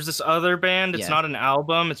 There's this other band. It's Yeah. not an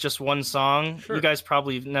album. It's just one song. Sure. You guys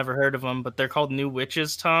probably never heard of them, but they're called New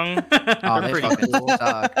Witch's Tongue. Oh, they pretty fucking cool.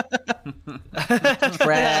 suck.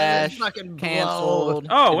 Trash. Fucking Canceled.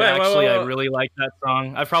 Oh, Dude, wait, actually, wait, I wait. really like that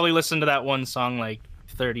song. I've probably listened to that one song like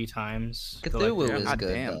 30 times. Cthulhu So, was God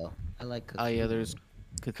good damn. though. I like Cthulhu. Oh yeah, there's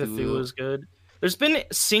Cthulhu is good. There's been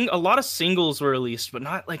a lot of singles were released, but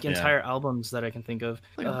not like Yeah. entire albums that I can think of.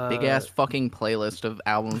 like a big ass fucking playlist of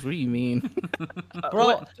albums. What do you mean?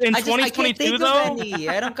 Bro, in I can't 2022 think though. of any.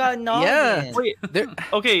 I don't got no. Yeah. Wait, There,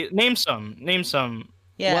 okay, name some.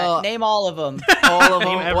 Yeah, Well- name all of them. all of them.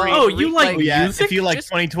 Name every- Oh, you like Oh, yeah, music? if you like Just-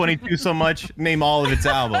 2022 so much, name all of its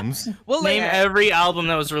albums. well, Name like, every album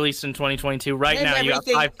that was released in 2022 right Name now. You got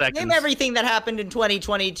everything- 5 seconds. Name everything that happened in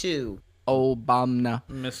 2022. Obama.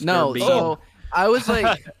 Mr. No, Bean. so I was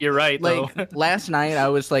like, You're right though. like last night I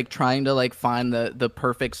was like trying to like find the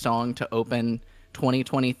perfect song to open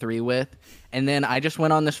 2023 with, and then I just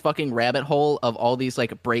went on this fucking rabbit hole of all these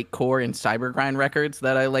like breakcore and cybergrind records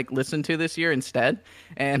that I like listened to this year instead.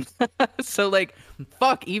 And so like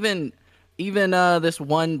fuck, even this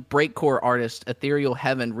one breakcore artist, Ethereal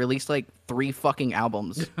Heaven, released like 3 fucking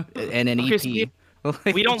albums and an Okay, EP. see,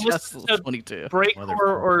 Like, we don't just listen to 22.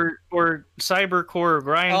 Breakcore or cybercore or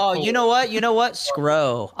grind. Oh, you know what?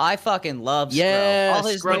 Scro. I fucking love Scro. Yes, All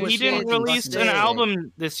his Scro new He was shit didn't is release an sick.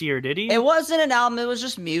 album this year, did he? It wasn't an album. It was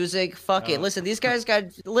just music. Fuck it. Listen, these guys got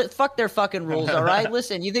fuck their fucking rules. All right.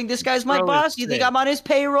 Listen, you think this guy's my Scro is boss? You think sick. I'm on his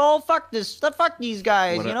payroll? Fuck this. Fuck these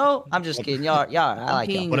guys. What You a- know. I'm just kidding. Y'all. I like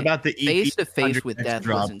Fucking y'all. What about the EP Face to Face 100 with X Death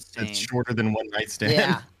drop was insane. that's shorter than One Night Stand?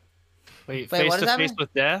 Yeah. Wait, Wait, face what to does that face mean?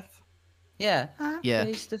 with death? Yeah. Yeah.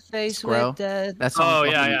 Face to face Scro. with death. That song Oh,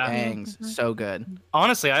 yeah, fucking yeah. bangs. So good.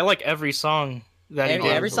 Honestly, I like every song that he did.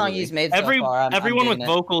 Every song he's made so far. I'm everyone with digging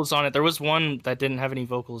it. vocals on it. There was one that didn't have any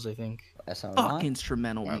vocals, I think. That's not Fuck wrong.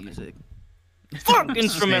 instrumental music. Fuck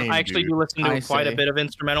instrumental. Same, I actually dude. do listen to I quite a say. bit of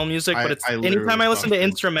instrumental music, but it's I literally anytime I listen fuck to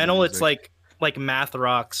instrumental, it's music. like math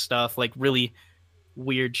rock stuff, like really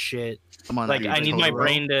weird shit. Come on, Like dude, I need my Totoro.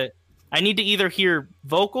 brain to. I need to either hear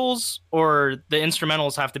vocals or the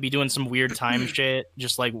instrumentals have to be doing some weird time shit,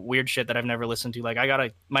 just like weird shit that I've never listened to. Like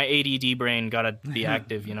my ADD brain gotta be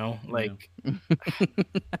active, you know? Like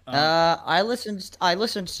I listened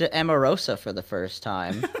to Emarosa for the first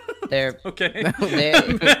time. They're Okay. they,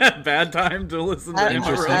 Bad time to listen to I-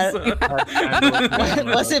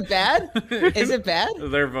 Emarosa. was it bad? Is it bad?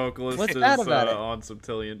 Their vocalist What's is bad about it? on some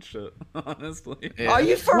Tillian shit, honestly. Yeah. Are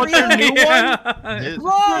you for What's real? their new one? Yeah.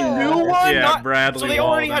 Bro! New one? Yeah, Not- Bradley So they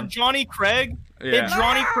already Walden. had Johnny Craig. They Yeah. had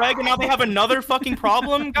Johnny Craig, and now they have another fucking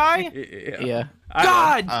problem guy. Yeah. Yeah.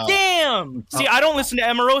 God Oh. damn! See, I don't listen to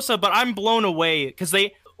Emarosa, but I'm blown away because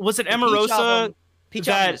was it Emarosa? Peach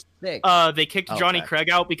that, album is sick. They kicked Oh, Johnny okay. Craig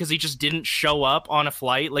out because he just didn't show up on a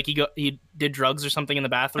flight. Like he did drugs or something in the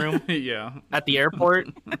bathroom Yeah. at the airport.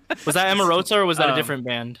 Was that Emarosa or was that a Um, different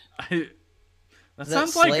band? That that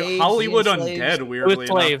sounds like Slaves? Hollywood You and Slaves? Undead, It weirdly was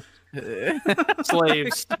Slave.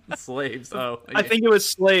 Slaves. enough. Slaves. Oh. I think it was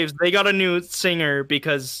Slaves. They got a new singer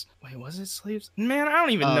because wait, was it Slaves? Man, I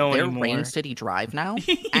don't even know they're anymore. Rain City Drive now.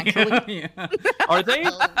 Actually. Yeah. Are they?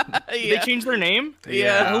 Did they change their name?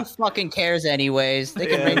 Yeah. Who fucking cares anyways? They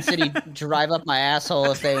can Rain City drive up my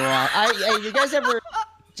asshole if they want. Hey, you guys ever?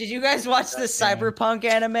 Did you guys watch the Cyberpunk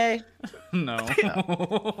anime? No.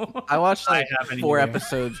 I watched I like haven't 4 either.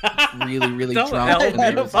 episodes, really Don't drunk. help and me.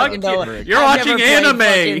 it was, Fuck like, know. great. You're I've watching never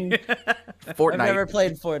played anime. Fortnite. I've never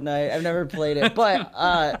played Fortnite. I've never played it, but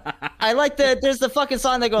I like there's the fucking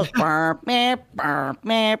song that goes "Burp, meh, burp,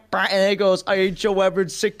 meh, burp," and it goes "I ain't your average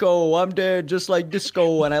sicko, I'm dead just like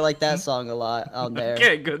disco," and I like that song a lot on there.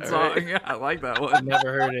 Okay, good song. Yeah, I like that one.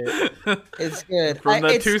 Never heard it. It's good. From the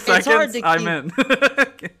it's, 2 it's hard seconds, to I'm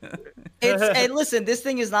keep- in. Hey, listen, this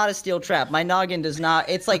thing is not a steel trap. My noggin does not.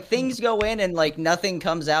 It's like things go in and like nothing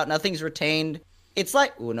comes out, nothing's retained. It's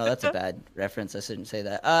like, oh no, that's a bad reference. I shouldn't say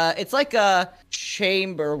that. It's like a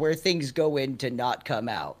chamber where things go in to not come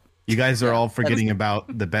out. You guys are all forgetting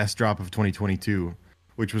about the best drop of 2022,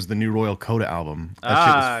 which was the new Royal Coda album.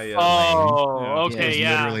 That shit was Yeah. Oh, Yeah. It was okay,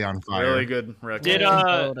 yeah. literally on fire. Really good record. Did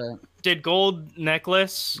did Gold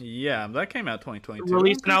Necklace Yeah, that came out 2022.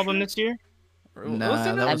 release an album this year? No, Was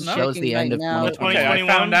it? that was, I'm that was the checking end right of now. 2020. Okay, I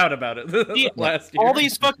 2021? found out about it last year. All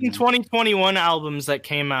these fucking 2021 albums that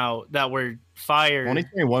came out that were fire.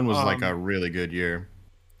 2021 was like Um, a really good year.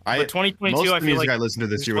 But 2022, most I of the feel music like I listened to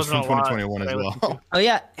this there year was from wasn't a lot 2021 as that I listened well. Oh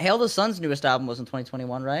yeah, Hail the Sun's newest album was in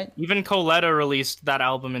 2021, right? Even Coletta released that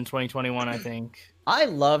album in 2021, I think. I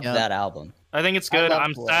loved Yeah. that album. I think it's I good. love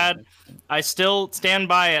I'm Coletta. sad. I still stand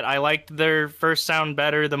by it. I liked their first sound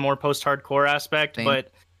better, the more post-hardcore aspect, Same.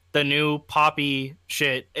 but the new poppy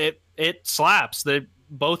shit, it slaps. They're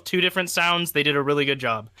both two different sounds. They did a really good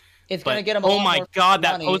job. It's gonna But get him. oh my god,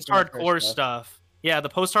 that money than the post-hardcore first stuff. Yeah, the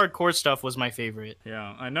post-hardcore stuff was my favorite.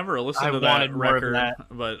 Yeah, I never listened I to wanted that more of record, that.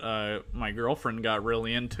 but my girlfriend got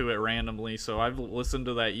really into it randomly, so I've listened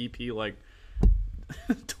to that EP like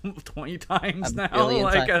 20 times now. billion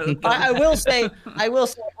Like, times. I will say, I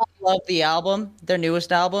love the album, their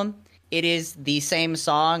newest album. It is the same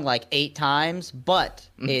song like 8 times, but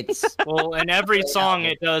it's Well, in every song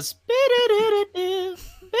it does.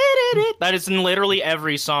 That is in literally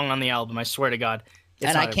every song on the album. I swear to God. It's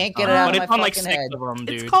and I not can't every get song. it out But of it's my on like fucking 6 head. of them,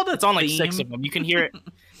 dude. It's called a It's on like 6 theme. of them. You can hear it.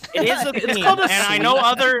 It is a theme, called a and I know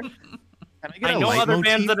other. Can get I a know other leitmotif?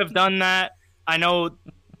 bands that have done that. I know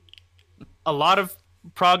a lot of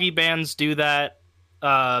proggy bands do that.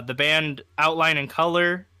 The band Outline and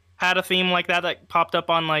Color had a theme like that popped up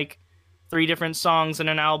on like 3 different songs in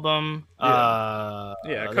an album. Yeah,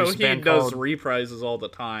 there's a band Coheed does called- reprises all the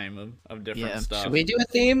time of different Yeah. stuff. Should we do a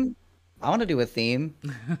theme? I want to do a theme.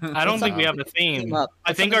 I don't think we have a Team theme. up.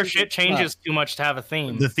 I think Something our we shit can team up. changes too much to have a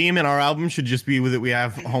theme. The theme in our album should just be that we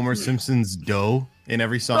have Homer Simpson's dough in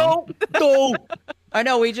every song. Go. I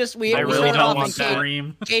know. We I we really start don't off want and that. Cade-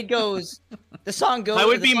 Scream. Cade goes. The song goes. I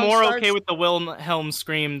would the be song more starts, okay with the Wilhelm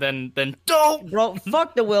scream than don't. Bro,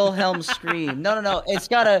 fuck the Wilhelm scream. No. It's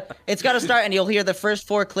gotta start, and you'll hear the first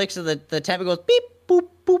 4 clicks of the tempo goes beep boop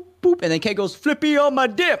boop boop, and then Kate goes flippy on my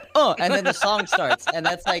dip, and then the song starts, and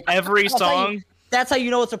that's like Every that's how song. That's how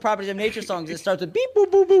you know it's a Properties of Nature song. It starts with beep boop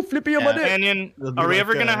boop boop flippy on my dip. Canyon, It'll be are we like,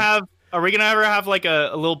 ever gonna have? Are we gonna ever have like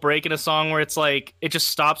a little break in a song where it's like it just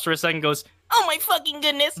stops for a second, goes, "Oh my fucking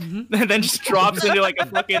goodness," and then just drops into like a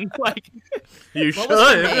fucking like You What was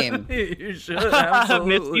her should. name? You should.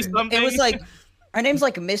 Absolutely. Misty something. It was like her name's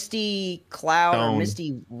like Misty Cloud or Stone. Misty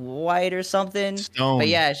White or something. Stone. But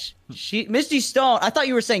yeah, she Misty Stone. I thought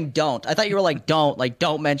you were saying don't. I thought you were like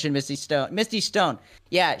don't mention Misty Stone. Misty Stone.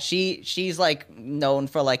 Yeah, she's like known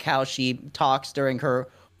for like how she talks during her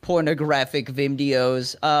pornographic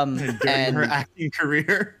videos. During And her acting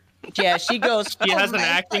career. yeah, she goes. She has "Oh an my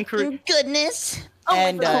acting career." fucking Goodness.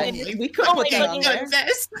 And we could Oh put my that on there.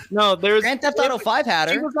 no, there's Grand Theft Auto 5 had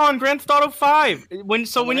She her. was on Grand Theft Auto 5. When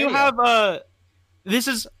On the you radio. have this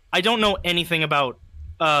is I don't know anything about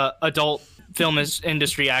adult film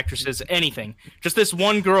industry actresses, anything. Just this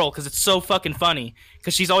one girl because it's so fucking funny.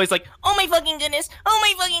 Because she's always like, "Oh my fucking goodness! Oh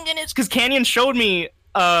my fucking goodness!" Because Canyon showed me.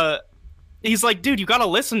 He's like, "Dude, you gotta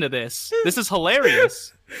listen to this. This is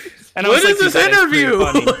hilarious." And What was is like, this "Dude, that is pretty interview?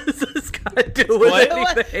 funny." What does this guy do with What?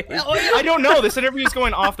 anything? I don't know. This interview is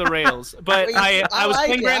going off the rails. But I was like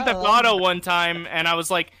playing it. Grand I Theft don't know. Auto one time, and I was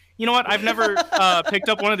like, you know what? I've never picked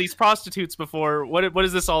up one of these prostitutes before. What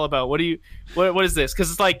is this all about? What is this? Because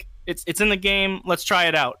it's like it's in the game. Let's try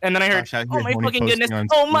it out. And then I heard, Gosh, out oh here my horny fucking posting goodness! on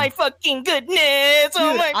Oh Steam. my fucking goodness!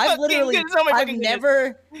 Oh Dude, my I've fucking literally, goodness! Oh my I've fucking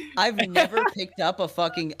goodness! never picked up a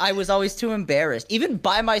fucking. I was always too embarrassed. Even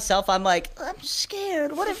by myself, I'm like, I'm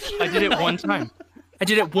scared. What if she? I did it one time. I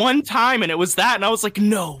did it one time, and it was that, and I was like,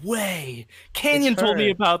 no way! Canyon told me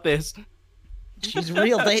her. about this. She's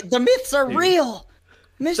real. The myths are real.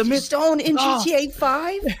 Mr. Stone in Oh. GTA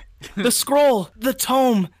 5. The scroll, the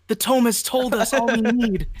tome has told us all we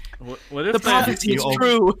need. What if The that- prophecy is You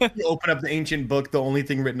true. You open up the ancient book, the only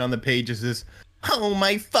thing written on the page is this, "Oh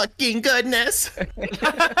my fucking goodness."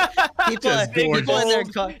 People, Just people in their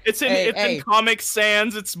bold. It's in Hey, it's hey. in Comic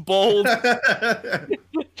Sans. It's bold.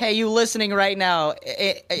 Hey, you listening right now?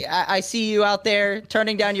 I see you out there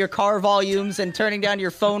turning down your car volumes and turning down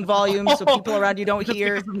your phone volumes so people around you don't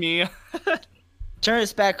hear. Because of me. Turn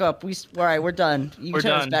us back up. All right, we're done. You can We're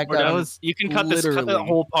turn us done. back We're up. done. was You can cut the literally-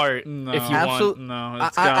 whole part No. if you Absolute- want. No,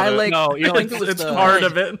 it's I gotta, like. No, you I don't- think it was it's the, part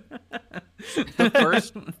of it. the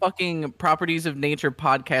first fucking Properties of Nature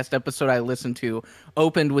podcast episode I listened to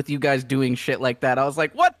opened with you guys doing shit like that. I was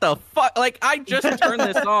like, what the fuck? Like, I just turned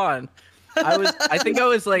this on. I think I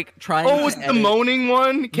was like trying Oh, to it's the edit- moaning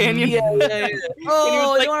one, Canyon. Yeah.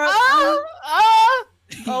 Oh, like, you wanna, ah!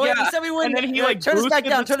 oh, wait, Yeah. you said we wouldn't. And then he, like, turn us back boosted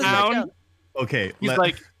down. the Turn us back sound. down. Okay, He's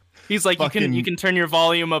like, you Fucking- can turn your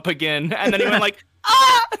volume up again, and then he went like,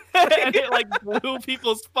 and it like blew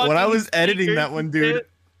people's fucking. When I was editing speakers that one, and dude. shit.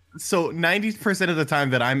 So 90% of the time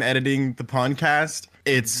that I'm editing the podcast,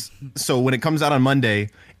 it's so when it comes out on Monday,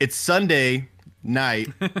 it's Sunday night.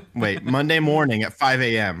 Wait, Monday morning at 5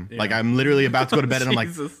 a.m. Yeah. Like I'm literally about to go to bed and I'm like,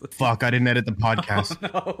 Jesus. fuck, I didn't edit the podcast.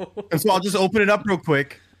 No. And so I'll just open it up real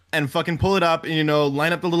quick and fucking pull it up and, you know,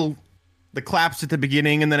 line up the claps at the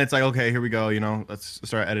beginning. And then it's like, okay, here we go. You know, let's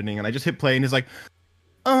start editing. And I just hit play and he's like,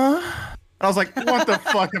 And I was like, what the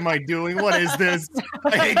fuck am I doing? What is this?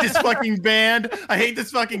 I hate this fucking band. I hate this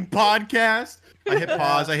fucking podcast. I hit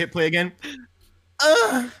pause. I hit play again.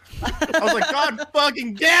 I was like, God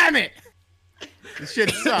fucking damn it. This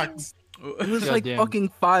shit sucks. It was like Goddamn. fucking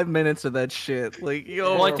 5 minutes of that shit. Like,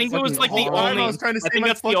 yo. Well, I think it was like the Hold on, only. I was trying to I say think my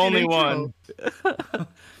that's the fucking only intro. one.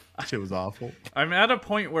 Shit was awful. I'm at a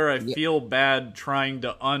point where I feel bad trying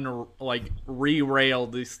to re-rail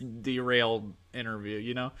this derailed interview,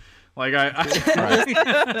 you know? Like Right. All right,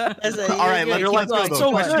 let's You're like, go, oh, it's though.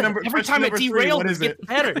 so Question good. number- Every question time it number 3, derails, what it is gets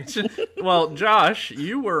better. well, Josh,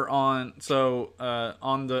 you were on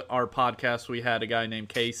on our podcast we had a guy named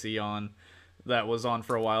Casey on that was on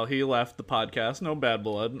for a while. He left the podcast, no bad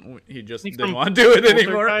blood. He just He's didn't from want to do it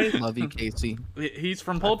anymore. Poltergeist? Love you, Casey. He's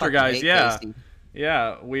from I fucking Poltergeist, hate yeah. Casey.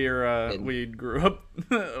 Yeah, we grew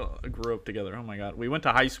up together. Oh my god. We went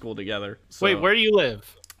to high school together. So, Wait, where do you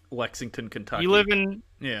live? Lexington, Kentucky. You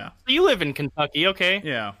live in Kentucky, okay?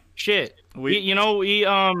 Yeah. Shit. We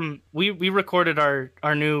recorded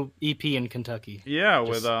our new EP in Kentucky. Yeah,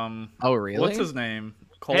 Just- with Oh, really? what's his name?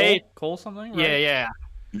 Cole? Hey. Cole something? Yeah, Right? yeah.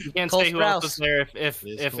 You can't Cole say who else Sprouse. was there if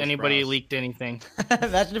It's Cole anybody Sprouse. leaked anything.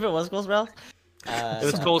 Imagine if it was Cole Sprouse. It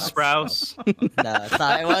was Cole Sprouse. No, it's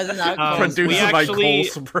not. It wasn't. Not Cole Produced we Sprouse. by Cole actually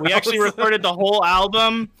Sprouse. we actually recorded the whole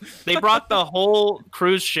album. They brought the whole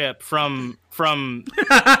cruise ship from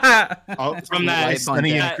Oh, From that- Life on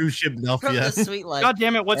Sunny Deck. and cruise ship From Delphia. the sweet life. God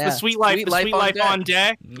damn it! What's Yeah. the Sweet Life? Sweet The Life Sweet on Life Deck. on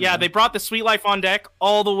Deck. Yeah, they brought the Sweet Life on Deck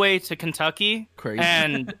all the way to Kentucky, Crazy.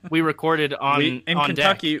 and we recorded on in on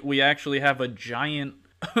Kentucky, deck. we actually have a giant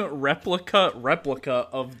replica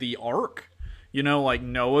of the Ark. You know, like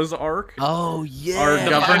Noah's Ark. Oh, yeah. Our The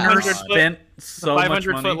governor 500 spent so much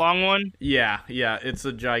 500 money. foot long one. Yeah, it's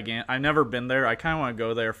a gigant. I've never been there. I kind of want to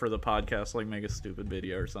go there for the podcast, like make a stupid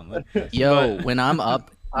video or something. Yo, But- when I'm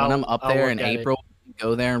up I'll there look in at it. April,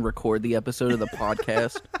 go there and record the episode of the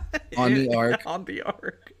podcast on the Ark. On the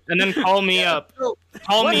Ark. And then call me up.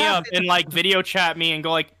 Call What me up happened? and like video chat me and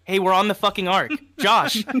go like, "Hey, we're on the fucking Ark,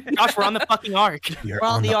 Josh. Josh, we're on the fucking Ark." You're We're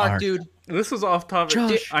on the arc, dude. This is off topic.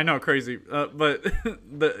 Josh. I know, crazy. But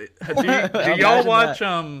do Imagine y'all that. watch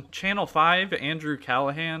Channel 5? Andrew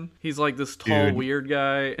Callahan. He's like this tall, Dude. weird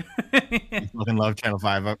guy. Fucking love Channel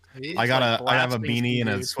 5. I like have a blasting beanie and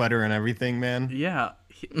a dude. sweater and everything, man. Yeah,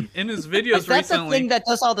 in his videos Is that recently. the thing that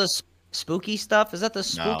does all the spooky stuff? Is that the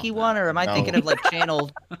spooky one, or am I No. thinking of like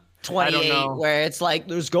Channel 28, know. where it's like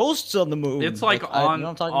there's ghosts on the moon? It's like you on know what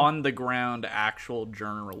I'm talking about? on the ground actual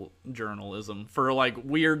journalism for like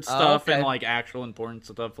weird stuff okay. and like actual important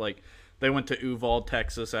stuff. Like they went to Uvalde,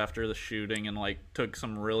 Texas after the shooting and like took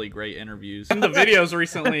some really great interviews. In the videos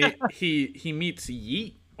recently, he meets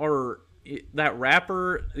Yeet or that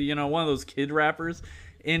rapper, you know, one of those kid rappers,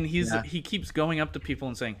 and he keeps going up to people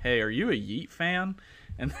and saying, "Hey, are you a Yeet fan?"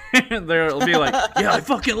 And they'll be like, "Yeah, I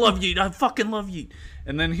fucking love Yeet. I fucking love Yeet."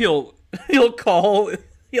 And then he'll call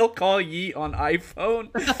Yeet on iPhone,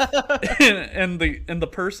 and the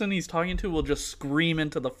person he's talking to will just scream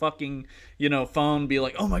into the fucking phone, be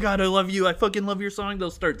like, "Oh my god, I love you. I fucking love your song."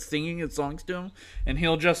 They'll start singing his songs to him, and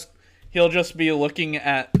he'll just be looking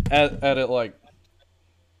at it like.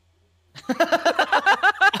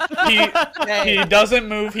 He doesn't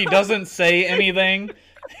move. He doesn't say anything.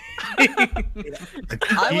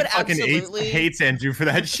 I would absolutely- hates Andrew for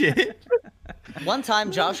that shit. One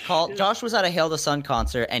time, Josh was at a Hail the Sun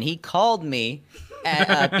concert, and he called me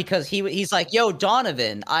because he's like, "Yo,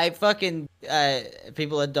 Donovan, I fucking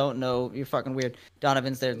people that don't know, you're fucking weird.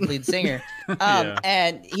 Donovan's their lead singer, Yeah.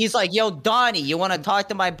 and he's like, "Yo, Donnie, you want to talk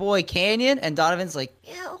to my boy Canyon?" And Donovan's like,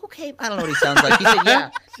 "Yeah, okay." I don't know what he sounds like. He said, "Yeah,"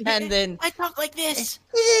 and then I talk like this.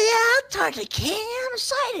 yeah, I'll talk to Canyon. I'm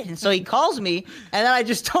excited. And so he calls me, and then I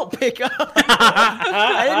just don't pick up.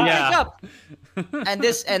 I didn't pick up.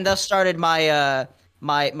 And thus started my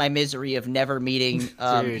my misery of never meeting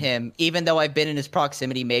Dude. him, even though I've been in his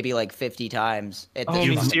proximity maybe like 50 times. At Oh, this I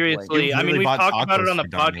mean, fucking point. seriously. You I mean, literally we bought talked about it tacos on the for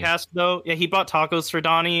Donnie. podcast, though. Yeah, he bought tacos for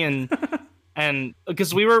Donnie, and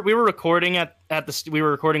because we were recording we were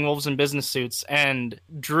recording Wolves in Business Suits, and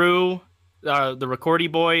Drew the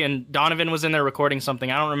recordy boy, and Donovan was in there recording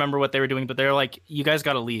something. I don't remember what they were doing, but they're like, "You guys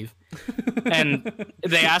got to leave." And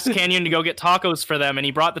they asked Canyon to go get tacos for them, and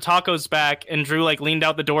he brought the tacos back. And Drew like leaned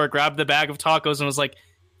out the door, grabbed the bag of tacos, and was like,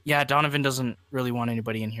 "Yeah, Donovan doesn't really want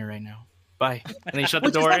anybody in here right now. Bye." And he shut the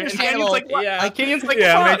Which is door. And Canyon's like, "What?" Yeah. Canyon's like,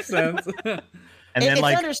 Yeah, "Fuck." makes sense. And then It's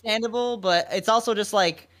like understandable, but it's also just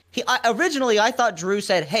like originally I thought Drew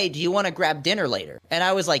said, "Hey, do you want to grab dinner later?" And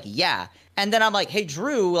I was like, "Yeah." And then I'm like, "Hey,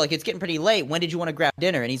 Drew, like it's getting pretty late. When did you want to grab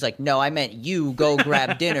dinner?" And he's like, "No, I meant you go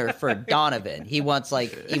grab dinner for Donovan. He wants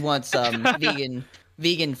vegan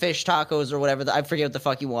fish tacos or whatever. I forget what the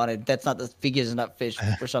fuck he wanted. That's not the vegan is not fish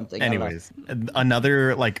or something." anyways,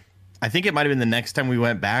 another like I think it might have been the next time we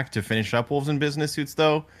went back to finish up Wolves in Business Suits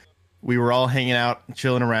though. We were all hanging out,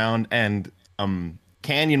 chilling around, and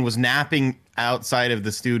Canyon was napping outside of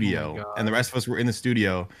the studio, and the rest of us were in the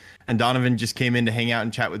studio. And Donovan just came in to hang out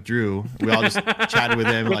and chat with Drew. We all just chatted with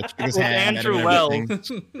him, like shook his With hand, Andrew and Wells.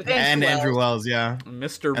 everything. And Andrew Wells, yeah.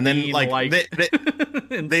 Mr. And then Bean, like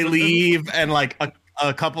they leave, and like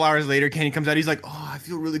a couple hours later, Kenny comes out. He's like, "Oh, I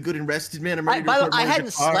feel really good and rested, man. I'm ready to By the way, record I more hadn't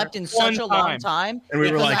guitar." slept in such a long time. And we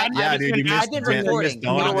were because like, "Yeah, dude, you missed, I've been you missed recording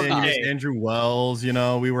Donovan, you nonstop. missed Andrew Wells. You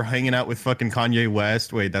know, we were hanging out with fucking Kanye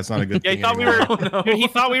West. Wait, that's not a good Yeah, thing. he thought we anymore. were. Dude, he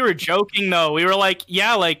thought we were joking though. We were like,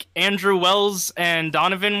 "Yeah, like Andrew Wells and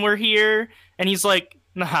Donovan were here," and he's like,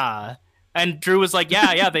 "Nah." And Drew was like,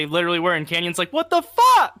 "Yeah, they literally were." And Canyon's like, "What the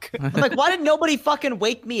fuck?" I'm like, why did nobody fucking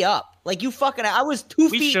wake me up? Like you fucking, I was 2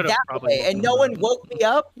 We feet should've that probably way, and no one woke me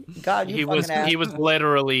up. God, you He fucking was ass. he was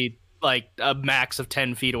literally like a max of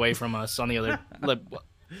 10 feet away from us on the other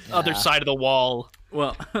other side of the wall,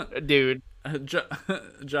 Well, dude.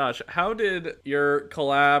 Josh, how did your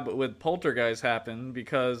collab with Poltergeist happen?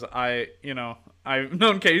 Because I've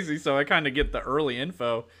known Casey, so I kind of get the early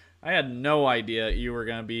info. I had no idea you were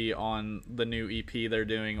gonna be on the new EP they're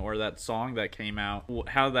doing or that song that came out.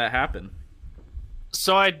 How did that happen?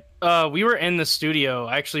 So we were in the studio.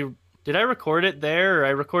 Actually, did I record it there or I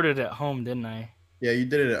recorded it at home, didn't I? Yeah, you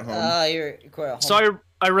did it at home. You're quite a home. So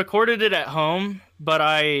I recorded it at home, but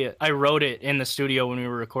I wrote it in the studio when we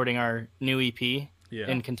were recording our new EP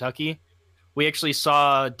in Kentucky. We actually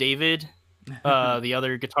saw David, the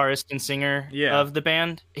other guitarist and singer of the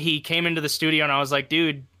band. He came into the studio and I was like,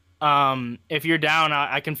 "Dude, if you're down,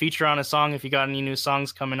 I can feature on a song if you got any new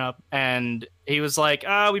songs coming up." And he was like,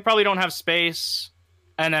 "We probably don't have space."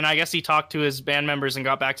 And then I guess he talked to his band members and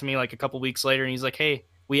got back to me like a couple weeks later. And he's like, "Hey,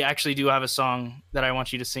 we actually do have a song that I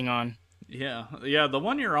want you to sing on." Yeah, the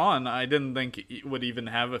one you're on, I didn't think it would even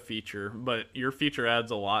have a feature, but your feature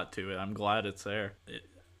adds a lot to it. I'm glad it's there.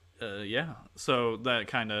 Yeah, so that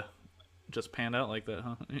kind of just panned out like that,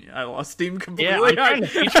 huh? I lost steam completely. Yeah, I'm trying to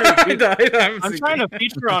feature. I'm trying to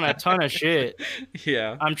feature on a ton of shit.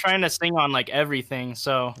 Yeah, I'm trying to sing on like everything.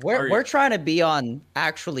 So we're trying to be on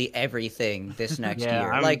actually everything this next year.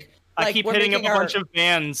 I keep we're hitting up a making bunch of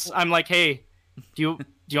bands. I'm like, "Hey, do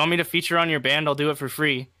you want me to feature on your band? I'll do it for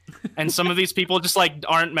free." And some of these people just like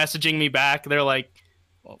aren't messaging me back. They're like,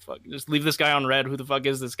 "Well, fuck, just leave this guy on red. Who the fuck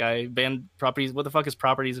is this guy? Band properties. What the fuck is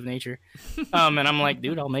Properties of Nature?" And I'm like,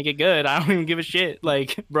 "Dude, I'll make it good. I don't even give a shit.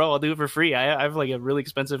 Like, bro, I'll do it for free. I have like a really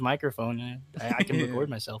expensive microphone. And I can record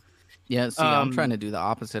myself." Yeah, see, I'm trying to do the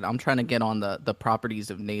opposite. I'm trying to get on the Properties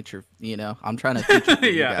of Nature. You know, I'm trying to feature for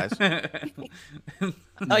you guys.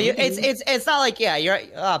 It's not like you're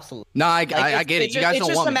absolutely. No, I get it. You guys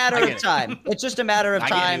don't want me. It's just a matter of time. It's just a matter of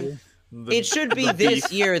time. It should be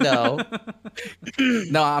this year, though.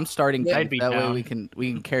 No, I'm starting. I'd be that down. way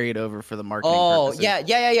we can carry it over for the marketing. Oh, purposes.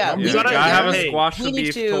 yeah. We gotta have a hey, squash we the need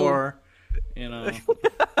beef to- tour. You know,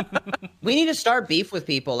 We need to start beef with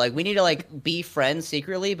people. Like, we need to like be friends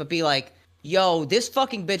secretly, but be like, "Yo, this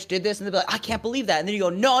fucking bitch did this," and they'll be like, "I can't believe that." And then you go,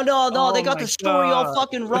 "No, Oh they got my the story all God.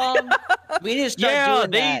 fucking wrong." We need to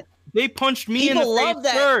start doing that. They punched me in People the love face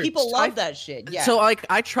that. first. People love that shit. Yeah. So like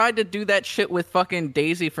I tried to do that shit with fucking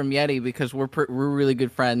Daisy from Yeti because we're really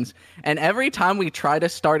good friends, and every time we try to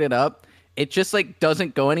start it up, it just like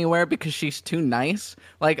doesn't go anywhere because she's too nice.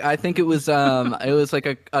 Like I think it was like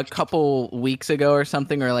a couple weeks ago or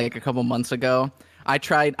something, or like a couple months ago. I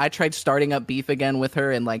tried starting up beef again with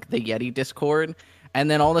her in like the Yeti Discord, and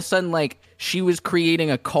then all of a sudden like she was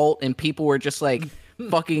creating a cult and people were just like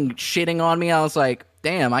fucking shitting on me. I was like,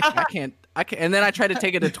 damn, I can't. And then I tried to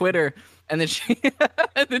take it to Twitter, and then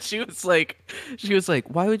she was like,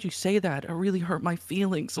 why would you say that? It really hurt my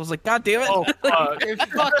feelings. I was like, God damn it. Oh, fuck.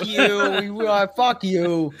 Fuck you. Fuck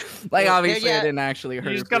you. Like obviously Yeah. I didn't actually hurt.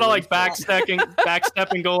 You her just gotta like feelings.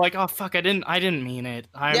 backstep and go like, "Oh fuck, I didn't mean it."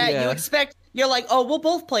 You expect you're like, "Oh, we'll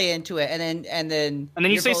both play into it," and then And then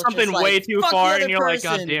you you're say both something just like, way too "Fuck the far, other and you're like,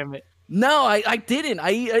 "God person." damn it." No, I didn't.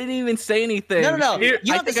 I didn't even say anything. No. You don't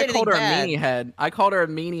I have to think say I called her anything a bad. meanie head. I called her a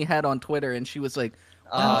meanie head on Twitter, and she was like,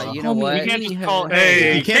 You know call me what? a You can't just meanie call- head."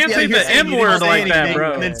 Hey, you can't be say out here the saying you didn't N-word say like that, anything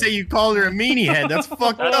bro. And then say you called her a meanie head. That's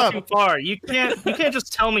fucked That's up. too far. You can't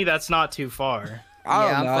just tell me that's not too far. I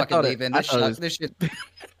don't Yeah, I'm know, I fucking thought it- leaving. I This thought it shit. was- This shit.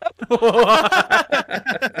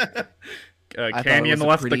 I thought it Canyon was a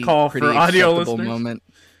left the pretty- call pretty for audio acceptable listeners. moment.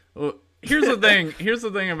 Well, here's the thing. Here's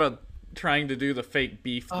the thing about trying to do the fake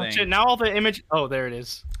beef Oh thing. shit! Now all the image. Oh, there it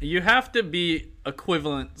is. You have to be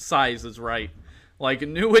equivalent sizes, right? Like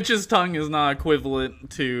New Witch's Tongue is not equivalent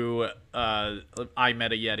to I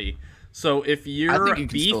Met a Yeti. So if you're think you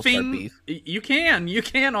can still start beefing, beef. you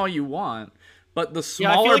can all you want, but the Yeah,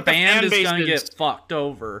 I feel smaller like the band fan is base gonna is- get fucked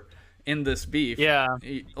over in this beef. Yeah.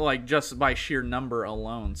 Like just by sheer number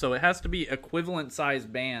alone. So it has to be equivalent size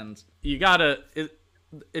bands. You gotta.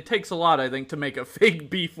 It takes a lot, I think, to make a fake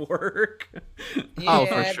beef work. Oh,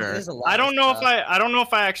 for Yeah, sure. there's a lot I of don't know stuff. I don't know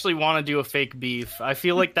if I actually want to do a fake beef. I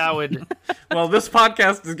feel like that would. Well, this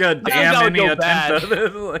podcast is gonna I think damn that would any go attempt bad. at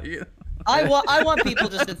it. Like, I want people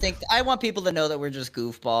just to think. I want people to know that we're just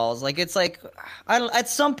goofballs. Like it's like, I don't. At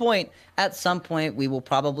some point, we will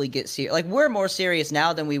probably get serious. Like we're more serious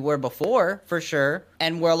now than we were before, for sure,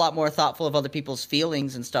 and we're a lot more thoughtful of other people's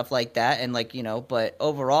feelings and stuff like that. And like but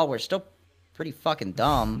overall, we're still pretty fucking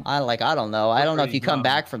dumb. I don't know. I don't know if pretty you come dumb.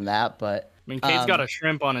 back from that, but I mean, Kate's got a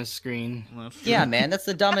shrimp on his screen. yeah, man, that's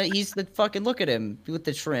the dumbest. He's the fucking look at him with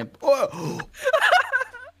the shrimp.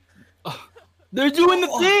 They're doing the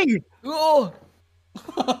thing. Oh,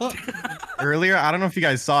 Earlier, I don't know if you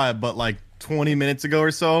guys saw it, but like 20 minutes ago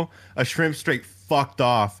or so, a shrimp straight fucked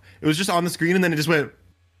off. It was just on the screen and then it just went.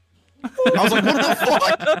 I was like, what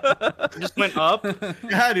the fuck? Just went up.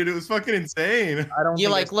 Yeah, dude, it was fucking insane. I don't. you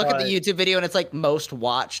think I like look saw at the it. YouTube video and it's like most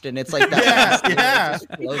watched and it's like that. Yeah, It just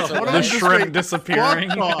floats One of away. The them just shrimp straight disappearing.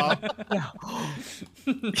 fucked off.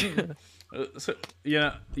 So,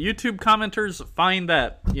 yeah, YouTube commenters find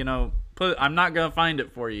that. I'm not gonna find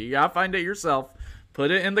it for you. You gotta find it yourself. Put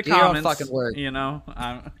it in the Do your own comments. fucking work. You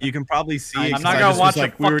can probably see it. I'm 'cause not I gonna just watch was a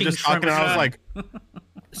like, we were fucking just talking and I was shrimp like,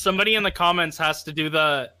 Somebody in the comments has to do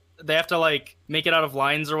the. They have to like make it out of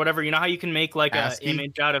lines or whatever. You know how you can make like an ASCII?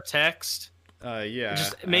 image out of text. yeah.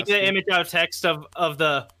 Just make ASCII. the image out of text of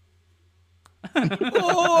the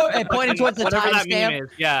Oh, and pointing towards the whatever that meme timestamp. is.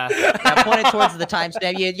 Yeah. Yeah, pointing towards the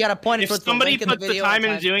timestamp. You gotta point it If towards somebody the link in the puts the video. time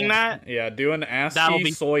and in doing timestamp. that, Yeah, do an That'll ASCII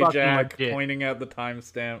be soy fucking jack legit. pointing at the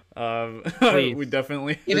timestamp. Please. We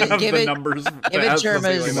definitely Give it- have give the it- numbers. give it as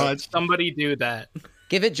Germa's- the- too much. somebody do that.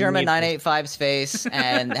 Give it German Need 985's face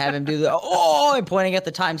and have him do the and pointing at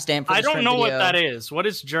the timestamp. I don't know what that is. What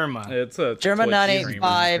is Germa? It's a German Twitch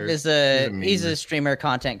 985 streamer. is he's a streamer,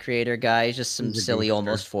 content creator guy. He's just some He's a silly, gooster.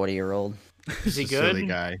 almost 40-year-old. Is he Just a silly good?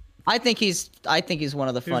 guy. I think he's one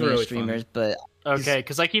of the funniest really streamers, but Okay,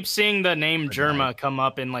 because I keep seeing the name Germa come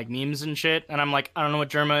up in like memes and shit, and I'm like, I don't know what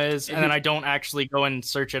Germa is, and then I don't actually go and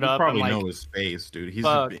search it You up. I'm probably like, know his face, dude.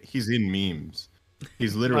 fuck. He's in memes.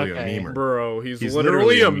 He's literally Okay. a memer. Bro, he's He's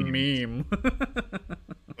literally literally a a meme.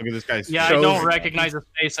 Look at this guy's yeah, I shows- don't recognize his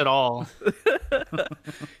face at all.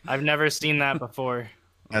 I've never seen that before,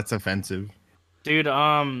 That's offensive. dude.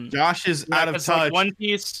 Josh is yeah, out of 'cause, like, touch. One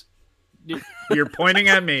Piece. You're pointing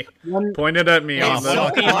at me. Pointed at me. Yeah, on so- the,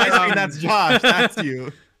 Fuck, on my screen, that's Josh. That's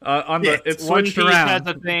you. on the, it's One switched Piece has around.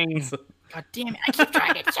 a thing. God damn it! I keep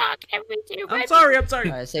trying to talk every day. I'm sorry. I'm sorry.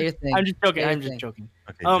 all right, say your thing. I'm just joking. Say your I'm just thing. joking.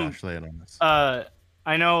 Okay, Um, Josh, lay it on us.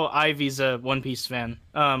 I know Ivy's a One Piece fan.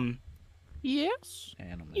 Yes.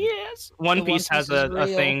 Yes. One One Piece has Piece is a real.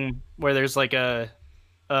 thing where there's like a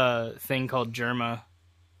thing called Germa.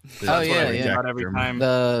 That's oh, what yeah, I yeah. reject, About every German. time.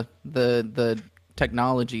 The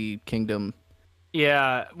technology kingdom.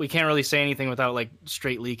 Yeah, we can't really say anything without like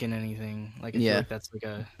straight leaking anything. Like I feel Yeah. like that's like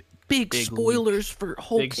a Big, Big spoilers for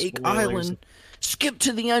Whole Big Cake spoilers. Island. Skip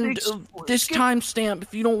to the end Big of spoilers. this Skip- timestamp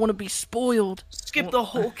if you don't want to be spoiled. skip the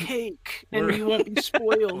whole cake and you won't be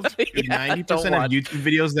spoiled. 90% don't of watch. YouTube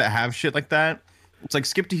videos that have shit like that, it's like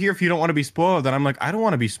skip to here if you don't want to be spoiled. And I'm like, I don't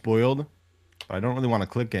want to be spoiled, but I don't really want to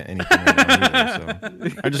click at anything right now either,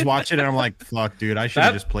 so I just watch it and I'm like, fuck, dude, I should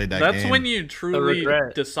have just played that That's game. when you truly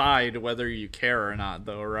regret. decide whether you care or not,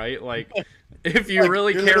 though, right? Like, if you Like,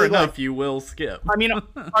 really you're care literally enough, like- you will skip. I mean,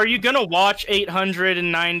 are you gonna watch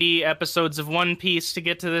 890 episodes of One Piece to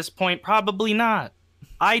get to this point? Probably not.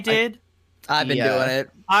 I did. I've been Yeah. doing it.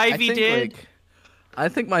 Ivy think, did. like, I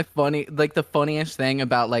think the funniest thing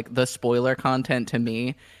about like the spoiler content to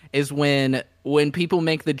me is when people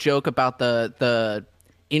make the joke about the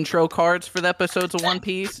intro cards for the episodes of One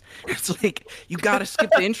Piece. It's like you gotta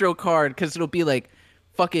skip the intro card because it'll be like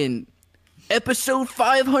fucking episode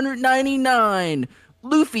 599.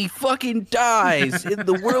 Luffy fucking dies, and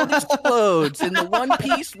the world explodes, and the One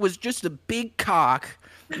Piece was just a big cock.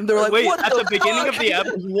 And they're like, Wait, what at the beginning of the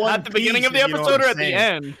episode or at the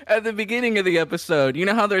end? At the beginning of the episode, you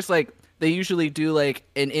know how there's like they usually do like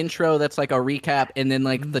an intro that's like a recap, and then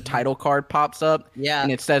like the title card pops up,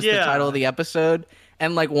 and it says the title of the episode.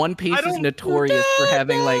 And like One Piece is notorious for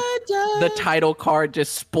having like the title card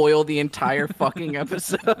just spoil the entire fucking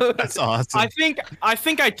episode. That's awesome. I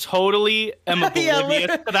think I totally am oblivious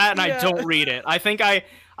to that, and I don't read it. I think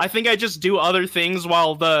I just do other things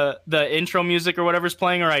while the intro music or whatever's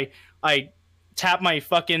playing, or I tap my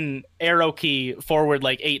fucking arrow key forward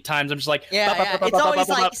like 8 times. I'm just like, it's always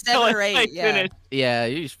like 7 or 8. Yeah,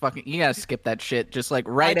 you gotta skip that shit. Just like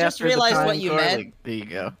right I just after realized the time what you card, meant. like, there you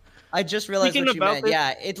go. I just realized Speaking what you about meant. this-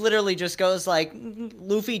 Yeah, it literally just goes like,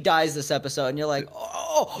 Luffy dies this episode, and you're like,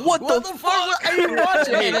 oh, What the fuck? I didn't watch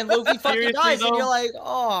it. And then Luffy fucking Seriously, dies, and though? you're like,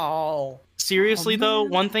 oh. Seriously though,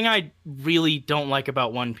 one thing I really don't like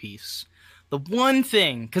about One Piece, the one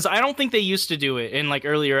thing, because I don't think they used to do it in like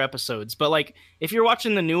earlier episodes, but like if you're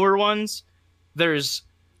watching the newer ones, there's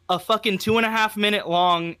a fucking 2.5 minute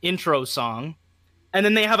long intro song, and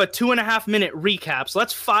then they have a 2.5 minute recap. So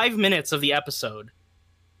that's 5 minutes of the episode.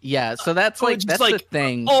 Yeah, so that's So like it's that's just, the like,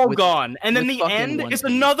 thing. All with- gone, and then with the fucking end One is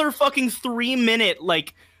Piece. another fucking 3 minute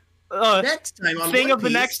like Next time on thing One of the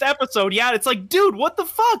Piece, next episode. Yeah, it's like, dude, what the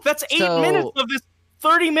fuck? That's 8 So- minutes of this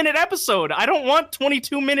 30-minute episode. I don't want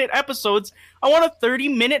 22-minute episodes. I want a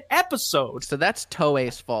 30-minute episode. So that's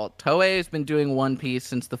Toei's fault. Toei has been doing One Piece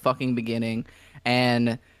since the fucking beginning,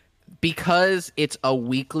 and because it's a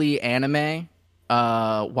weekly anime,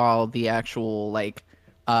 while the actual like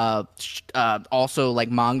also like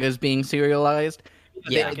manga is being serialized.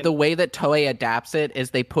 Yeah. The way that Toei adapts it is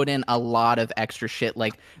they put in a lot of extra shit,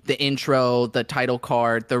 like the intro, the title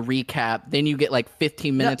card, the recap. Then you get like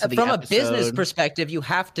 15 minutes of the From episode. a business perspective, you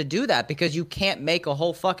have to do that because you can't make a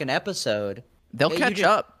whole fucking episode. They'll you catch just-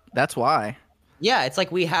 up. That's why. Yeah, it's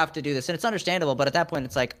like we have to do this, and it's understandable. But at that point,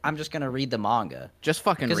 it's like I'm just gonna read the manga. Just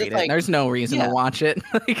fucking 'Cause read it's it. like- There's no reason to yeah. watch it.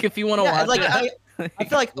 Like if you want to Yeah, watch like it. I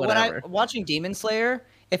feel like when Whatever. I'm watching Demon Slayer,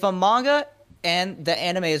 if a manga and the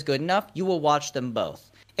anime is good enough, you will watch them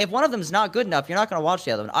both. If one of them's not good enough, you're not gonna watch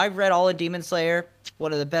the other one. I've read all of Demon Slayer,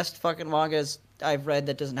 one of the best fucking mangas I've read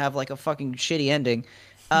that doesn't have like a fucking shitty ending.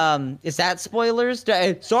 Is that spoilers?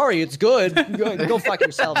 Sorry, it's good. Go fuck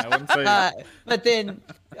yourself. I wouldn't say But then,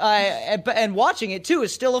 and watching it too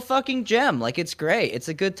is still a fucking gem. Like it's great. It's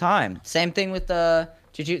a good time. Same thing with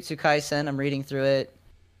Jujutsu Kaisen. I'm reading through it.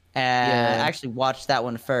 And I actually watched that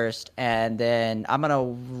one first, and then I'm gonna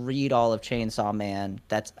read all of Chainsaw Man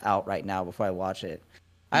that's out right now before I watch it.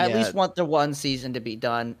 I at Yeah. least want the one season to be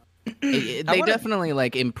done. They wanna- definitely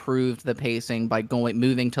like improved the pacing by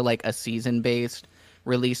moving to like a season based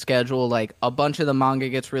release schedule. Like a bunch of the manga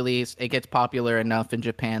gets released, it gets popular enough in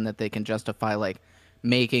Japan that they can justify like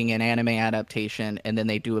making an anime adaptation, and then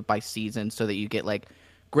they do it by season so that you get like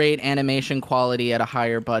great animation quality at a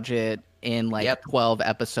higher budget in like 12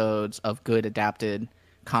 episodes of good adapted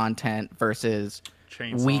content versus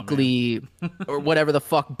Chainsaw weekly or whatever the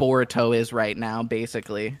fuck Boruto is right now.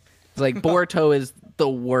 Basically, it's like Boruto is the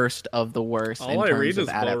worst of the worst in All I terms read of is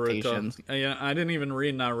adaptations. Boruto. Yeah, I didn't even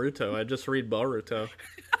read Naruto. I just read Boruto.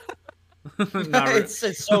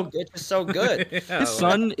 It's so good. It's just so good. His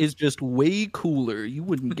son is just way cooler. You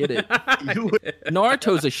wouldn't get it.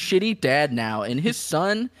 Naruto's a shitty dad now, and his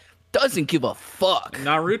son doesn't give a fuck.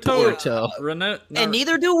 Naruto. Boruto. And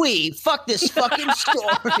neither do we. Fuck this fucking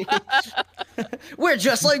story. We're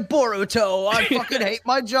just like Boruto. I fucking hate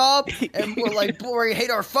my job, and we're like, we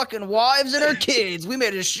hate our fucking wives and our kids. We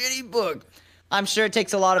made a shitty book. I'm sure it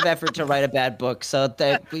takes a lot of effort to write a bad book, so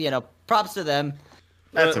that props to them.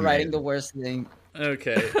 That's for writing amazing. the worst thing.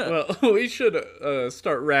 Okay, well, we should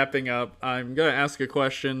start wrapping up. I'm gonna ask a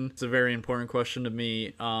question. It's a very important question to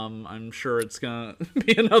me. I'm sure it's gonna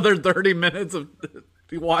be another 30 minutes of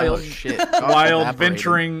wild, Oh shit! wild Evaporated.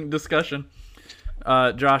 venturing discussion.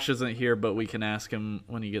 Josh isn't here, but we can ask him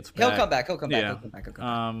when he gets back. He'll come back. He'll come back. Yeah. He'll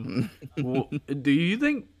come back. Do you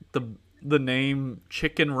think the name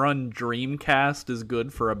Chicken Run Dreamcast is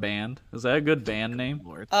good for a band? Is that a good band name?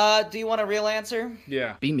 Do you want a real answer?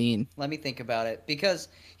 Yeah. Be mean. Let me think about it. Because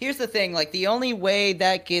here's the thing, like the only way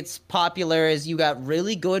that gets popular is you got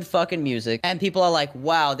really good fucking music and people are like,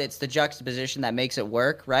 wow, that's the juxtaposition that makes it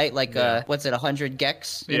work, right? Like what's it, 100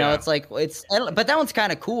 Gex? You know, Yeah. it's like but that one's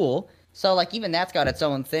kind of cool. So like even that's got its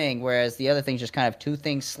own thing, whereas the other thing's just kind of two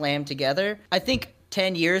things slammed together. I think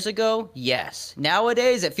 10 years ago, yes.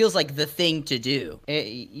 Nowadays, it feels like the thing to do.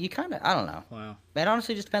 You kind of, I don't know. Wow. It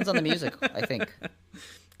honestly just depends on the music, I think.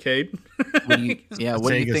 Cade? What do you, yeah.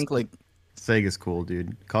 What do you Sega's- think? Like Sega's cool,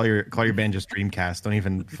 dude. Call your band just Dreamcast. Don't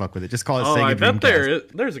even fuck with it. Just call it Oh, Sega I bet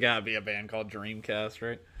Dreamcast. there's gotta be a band called Dreamcast,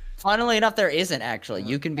 right? Funnily enough, there isn't actually.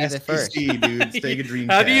 You can be the first. SPC, dude. Sega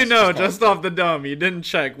Dreamcast. How do you know? Just call Just off the dome, you didn't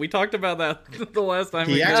check. We talked about that the last time.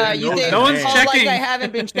 He we actually did. You think, No one's oh, checking. like I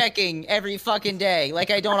haven't been checking every fucking day.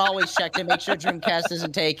 Like I don't always check to make sure Dreamcast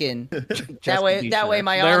isn't taken. Just That to way, be that sure. way,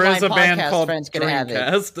 my There online is a band podcast called friends can have it.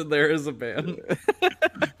 Dreamcast. There is a band.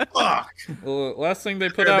 Fuck. Well, last thing they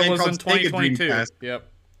There put a out band was in called Sega 2022. Dreamcast. Yep.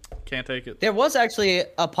 Can't take it. There was actually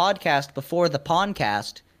a podcast before the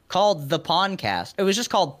Pawncast called the Pawncast. It was just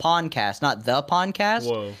called Pawncast, not the Pawncast.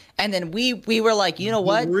 Whoa. And then we were like, you know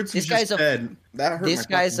what? The words This you guy's just a said, that hurt this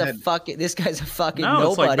my guy's a fucking head. fucking No,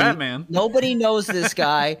 it's nobody. like Batman. Nobody knows this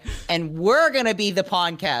guy, and we're gonna be the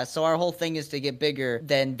Pawncast. So our whole thing is to get bigger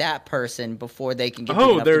than that person before they can get big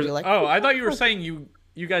Oh, enough to there's. be like, Oh, I thought you were saying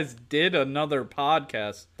you guys did another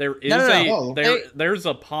podcast. There is No. Oh. a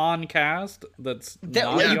Pawncast that's That-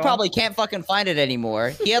 not you y'all? probably can't fucking find it anymore.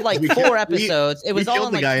 He had like We 4 killed- episodes. It was we all killed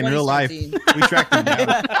in the like guy in real life. 2017. We tracked him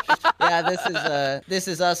down. Yeah, this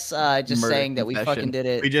is us just Murder saying that we confession. fucking did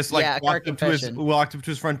it. We just like yeah, walked up to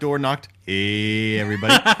his front door, knocked. Hey,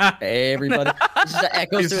 everybody. Hey, everybody. It's just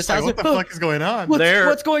echoes He's to his just like, house. what the "Oh, fuck is going on?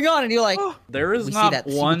 what's going on? And you're like, There is We see not that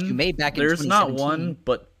sequence one. you made back in There's not 2017. one,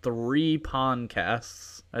 but 3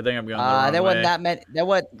 Pawncasts. I think I'm going the wrong there wasn't way. that many. There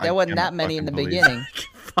wasn't cannot that many in the fucking believe beginning.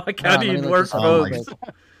 Fuck, Hold how on, do let you me look work this up Oh both? real my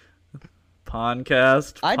quick.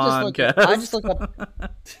 Podcast. I just looked up.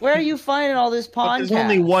 Where are you finding all this But podcast? there's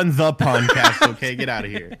only one the podcast. Okay, get out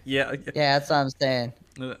of here. Yeah. Yeah, that's what I'm saying.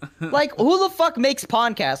 Like, who the fuck makes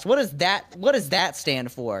podcast? What does that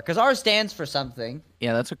stand for? Because ours stands for something.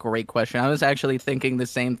 Yeah, that's a great question. I was actually thinking the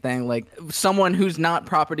same thing. Like someone who's not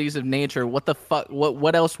properties of nature, what the fuck?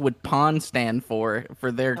 What else would Pawn stand for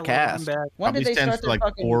their cast? When Probably did they stands start for their like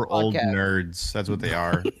fucking poor old podcast? nerds. That's what they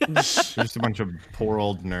are. Just a bunch of poor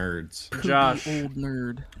old nerds. Josh, Old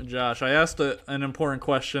nerd. Josh, I asked an important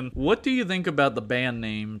question. What do you think about the band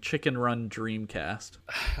name Chicken Run Dreamcast?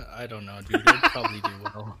 I don't know, dude. It'd probably do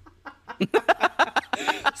well.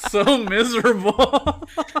 So miserable.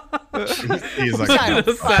 He's like, I A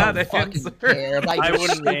don't sad fucking answer. care about I your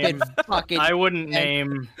wouldn't stupid name- fucking. I wouldn't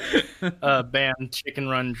name a band Chicken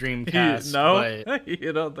Run Dreamcast. No, but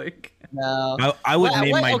you don't think? No. I would What-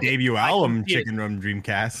 name what- my okay, debut I can album see it. Chicken Run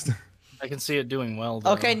Dreamcast. I can see it doing well.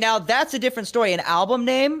 Though. Okay, now that's a different story. An album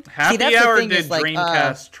name. Happy See, that's Hour the thing did is like,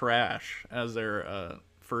 Dreamcast Trash as their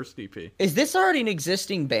first E EP. is this already an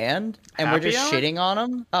existing band and Happy we're just Hour? shitting on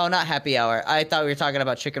them? Oh, not Happy Hour. I thought we were talking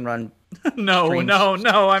about Chicken Run. No, Dreams.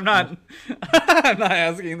 no, I'm not. I'm not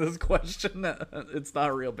asking this question. It's not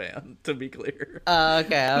a real band, to be clear.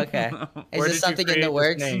 Okay. Is Where this did you something in create the this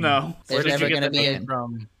works? name? No. Where There's did never you get gonna the be name a-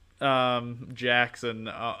 from? Jackson,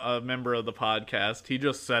 a member of the podcast, he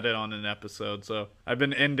just said it on an episode. So I've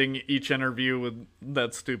been ending each interview with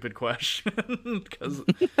that stupid question because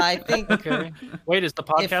I think Okay. Wait, is the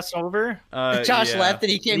podcast over? Josh yeah. left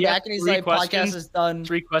and he came We have back and he's 3 like, podcast questions? is done.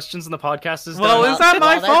 3 questions and the podcast is Well, done. is that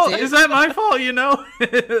my Well, that's fault? it. Is that my fault? You know, is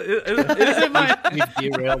it my? We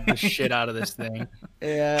derailed the shit out of this thing.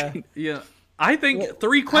 Yeah. Yeah, I think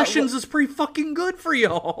 3 questions is pretty fucking good for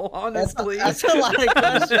y'all. Honestly, That's a lot of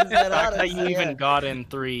questions, man, The fact that honestly, you even yeah. got in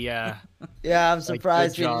 3, yeah. Yeah, I'm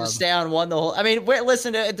surprised good we didn't just job. stay on one the whole. I mean, wait,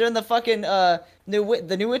 listen during the fucking the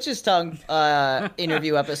New Witch's Tongue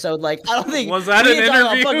interview episode. Like, I don't think Was that we an didn't talk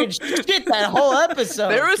about interview? fucking shit that whole episode.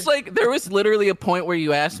 There was literally a point where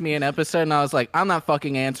you asked me an episode and I was like, I'm not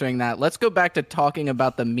fucking answering that. Let's go back to talking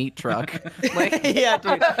about the meat truck. Like, Yeah,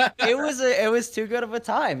 dude, it was too good of a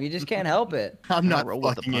time. You just can't help it. I'm not roll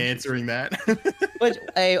with the fucking punches. answering that. But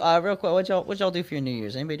hey, real quick, what y'all do for your New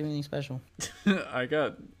Year's? Anybody do anything special? I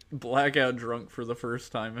got blackout drunk for the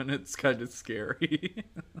first time, and it's kind of scary.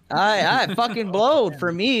 I fucking blowed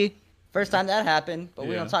for me. First time that happened, but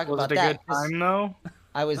we Yeah. don't talk Was about it a that. good time, though?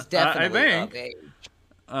 I was definitely think. of age.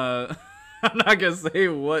 I'm not gonna say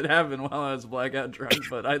what happened while I was blackout drunk,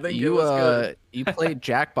 but I think it you was good. you played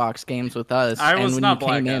Jackbox games with us, I was and when not you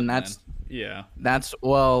came blackout. in, Then. Yeah. that's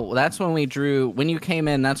when we drew. When you came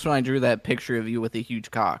in, that's when I drew that picture of you with a huge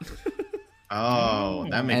cock. Oh,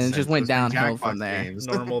 that makes And it sense. just went Those were downhill Jackbox from there. games.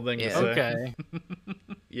 Normal thing to Yeah. say. Okay.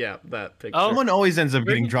 Yeah, that picture. Oh, Someone always ends up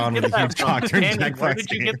getting drawn with a huge cock during Canyon, where Jackbox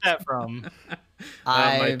did you games. get that from?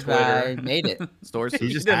 my Twitter. I made it. Stores. He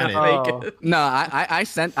You just didn't had it. make Oh. it. No, I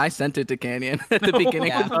sent it to Canyon at the beginning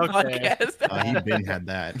Yeah. of the Okay. podcast. He been had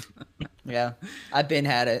that. Yeah, I've been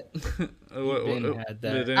had it. Ben had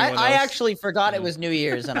that. Did anyone I else? actually forgot it was New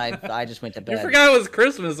Year's, and I just went to You bed. forgot it was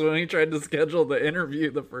Christmas when we tried to schedule the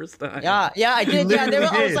interview the first time. Yeah, I did. Yeah, Literally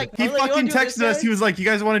I was did. like, He "Oh, you wanna fucking do this texted us. day?" He was like, "You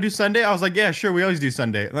guys want to do Sunday?" I was like, "Yeah, sure. We always do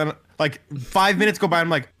Sunday." And then, Like 5 minutes go by, I'm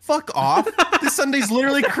like, fuck off. This Sunday's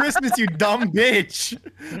literally Christmas, you dumb bitch.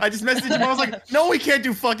 I just messaged him. I was like, no, we can't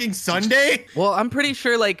do fucking Sunday. Well, I'm pretty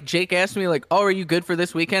sure like Jake asked me like, "Oh, are you good for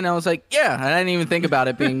this weekend?" I was like, "Yeah." And I didn't even think about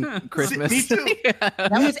it being Christmas. Me too. That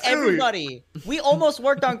was everybody. We almost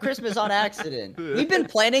worked on Christmas on accident. We've been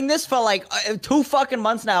planning this for like 2 fucking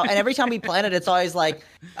months now, and every time we plan it, it's always like,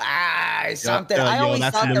 something. I always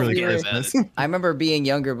that's thought that literally we were. Christmas. I remember being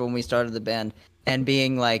younger when we started the band and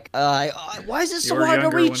being like, why is it so were hard to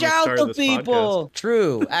younger when reach we out started to this people?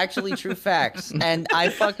 True, actually, true facts. And I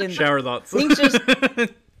fucking Shower thoughts.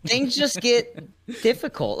 things just get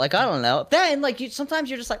difficult. Like, I don't know. Then, like, sometimes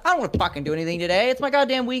you're just like, I don't want to fucking do anything today. It's my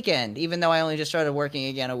goddamn weekend, even though I only just started working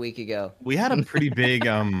again a week ago. We had a pretty big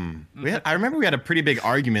I remember we had a pretty big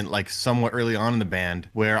argument like somewhat early on in the band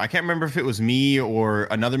where I can't remember if it was me or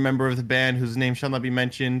another member of the band whose name shall not be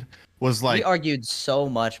mentioned was like We argued so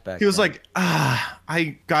much back he was then. like,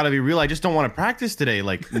 I gotta be real, I just don't want to practice today.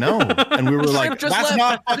 Like, no. And we were like, shrimp just that's left.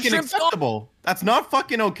 not The fucking shrimp's gone." acceptable. That's not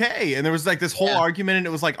fucking okay. And there was like this whole Yeah. argument, and it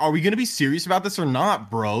was like, are we gonna be serious about this or not,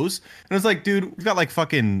 bros? And it was like, dude, we've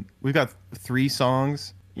got 3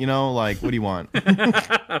 songs. You know, like, what do you want? 3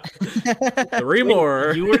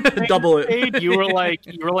 more. You were Double it. Cade? You were like,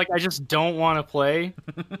 I just don't want to play.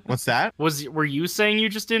 What's that? Were you saying you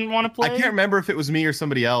just didn't want to play? I can't remember if it was me or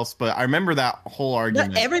somebody else, but I remember that whole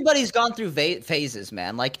argument. Everybody's gone through phases,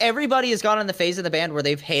 man. Like, everybody has gone in the phase of the band where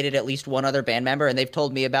they've hated at least one other band member, and they've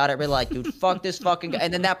told me about it. We're like, dude, fuck this fucking guy.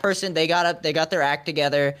 And then that person, they got their act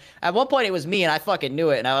together. At one point, it was me, and I fucking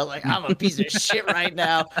knew it, and I was like, I'm a piece of shit right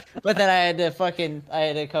now. But then I had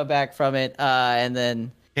to come back from it, and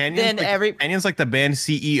then Canyon's like the band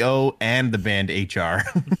CEO and the band HR.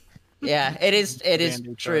 yeah, it is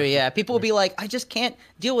Band true. HR. Yeah, people will be like, I just can't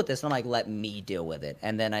deal with this, and I'm like, let me deal with it,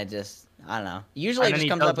 and then I don't know. Usually, And it then just he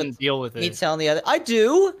comes up doesn't with deal with me it. telling the other. I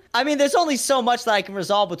do. I mean, there's only so much that I can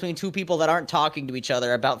resolve between 2 people that aren't talking to each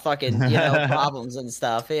other about fucking problems and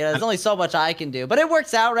stuff. There's only so much I can do, but it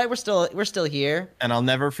works out, right? We're still here. And I'll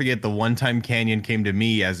never forget the one time Canyon came to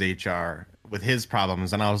me as HR with his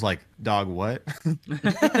problems, and I was like, dog, what?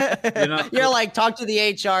 You're like, talk to the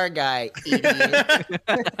HR guy, idiot.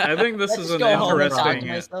 I think this is Just an go home and talk to interesting.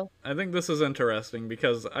 myself. I think this is interesting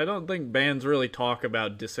because I don't think bands really talk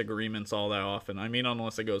about disagreements all that often. I mean,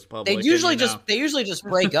 unless it goes public. They and, usually you know. just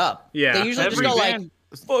break up. Yeah. They usually just Every go band-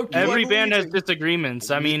 like, fuck you, Every I'm band has leaving.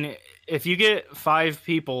 disagreements. I mean, if you get 5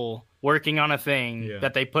 people working on a thing Yeah.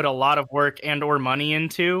 that they put a lot of work and or money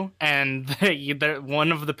into, and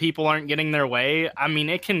one of the people aren't getting their way, I mean,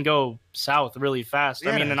 it can go south really fast.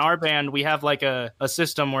 I mean, Yeah. in our band, we have like a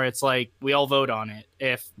system where it's like we all vote on it.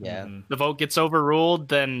 If Yeah. the vote gets overruled,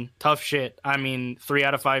 then tough shit. I mean, 3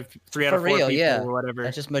 out of 4 For people real, yeah. or whatever.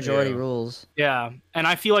 That's just majority Yeah. rules. Yeah, and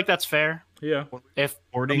I feel like that's fair. Yeah. If the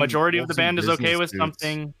Recording majority of the Wolves in band is okay Business with Suits.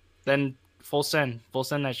 something, then full send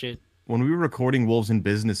that shit. When we were recording Wolves in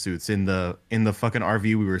Business Suits in the fucking RV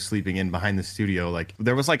we were sleeping in behind the studio, like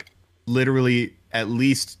there was like literally at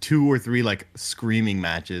least 2 or 3 like screaming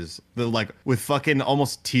matches, like with fucking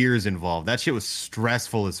almost tears involved. That shit was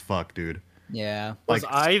stressful as fuck, dude. Yeah. Was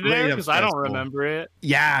Like, I straight there? up Because I don't stressful. remember it.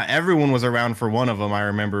 Yeah, everyone was around for one of them. I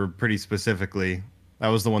remember pretty specifically. That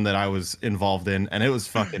was the one that I was involved in, and it was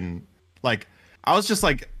fucking like I was just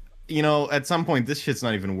like, at some point this shit's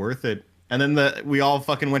not even worth it. And then we all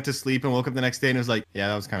fucking went to sleep and woke up the next day and it was like, yeah,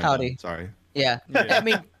 that was kind of Howdy. sorry. Yeah. Yeah. I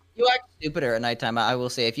mean, you act stupider at nighttime, I will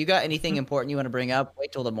say. If you got anything important you want to bring up,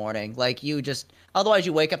 wait till the morning. Like, otherwise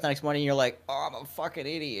you wake up the next morning and you're like, oh, I'm a fucking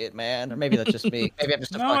idiot, man. Or maybe that's just me. Maybe I'm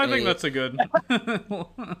just a No, fucking I think idiot. that's a good.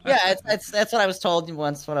 Yeah, that's what I was told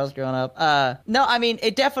once when I was growing up. No, I mean,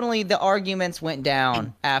 the arguments went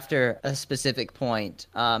down after a specific point,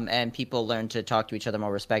 and people learned to talk to each other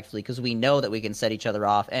more respectfully because we know that we can set each other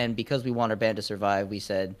off, and because we want our band to survive, we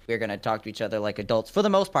said we're gonna talk to each other like adults for the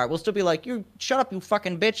most part. We'll still be like, you shut up, you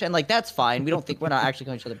fucking bitch, and like that's fine. We don't think we're not actually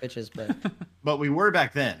calling each other bitches, but But we were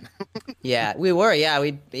back then. yeah, we were.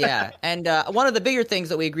 Yeah. And one of the bigger things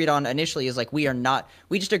that we agreed on initially is like we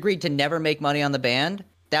just agreed to never make money on the band.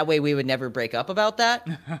 That way we would never break up about that.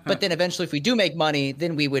 But then eventually if we do make money,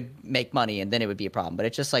 then we would make money and then it would be a problem. But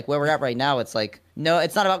it's just like where we're at right now, it's like, no,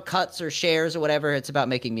 it's not about cuts or shares or whatever. It's about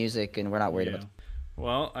making music and we're not worried Yeah. about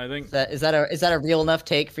Well, I think. that. Is that a real enough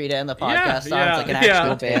take for you to end the podcast on? Yeah, It's like an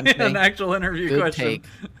actual band an thing. actual interview Good question.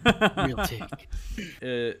 take. Real take.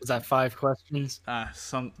 Was that 5 questions?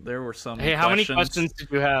 There were some. Hey, how many questions did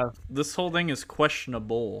you have? This whole thing is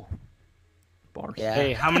questionable. Bars. Yeah.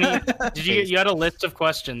 Hey, how many? You had a list of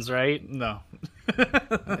questions, right? No.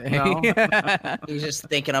 No. He's just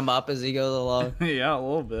thinking them up as he goes along. Yeah, a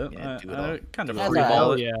little bit. Yeah, do it I all. kind of That's freeball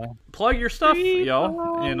all it. Yeah. Plug your stuff,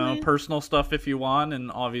 yo. You know, personal stuff if you want,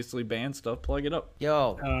 and obviously band stuff. Plug it up.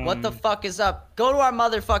 Yo, what the fuck is up? Go to our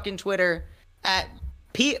motherfucking Twitter at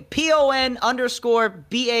PON_BAND,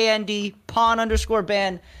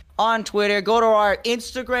 PON_band on Twitter. Go to our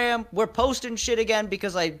Instagram. We're posting shit again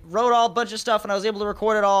because I wrote all a bunch of stuff and I was able to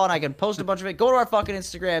record it all and I can post a bunch of it. Go to our fucking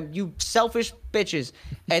Instagram, you selfish bitches.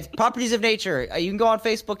 It's Properties of Nature. You can go on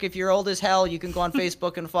Facebook if you're old as hell. You can go on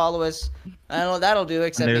Facebook and follow us. I don't know what that'll do,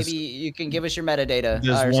 except There's- maybe you can give us your metadata. There's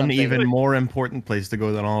or one something. even more important place to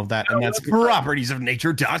go than all of that, and that's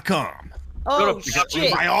propertiesofnature.com. Oh, Go to-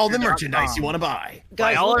 shit. Buy all the merchandise you want to buy.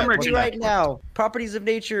 Guys, all look our at me merchandise. right now.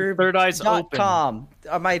 Propertiesofnature.com. Third Eye's open.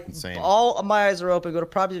 Insane. All of my eyes are open. Go to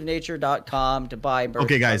propertiesofnature.com to buy merch.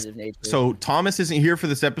 Okay, guys. Properties of Nature. So Thomas isn't here for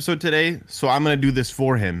this episode today, so I'm gonna do this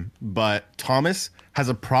for him. But Thomas has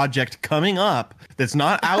a project coming up that's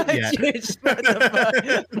not out yet.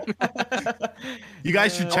 You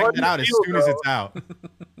guys should check that out as soon as it's out.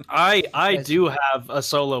 I do have a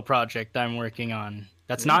solo project I'm working on.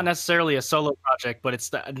 That's not necessarily a solo project, but it's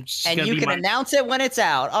just and gonna you be can my. announce it when it's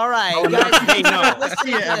out. All right, Oh, no. guys. Hey, no. Listen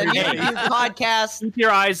Yeah, to the yeah, Nature podcast. Keep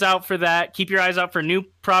your eyes out for that. Keep your eyes out for new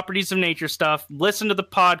Properties of Nature stuff. Listen to the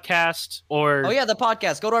podcast, or Oh yeah, the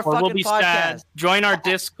podcast. Go to our or fucking we'll be podcast. sad. Join our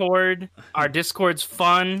Discord. Our Discord's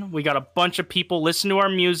fun. We got a bunch of people listen to our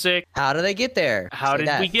music. How do they get there? How Say did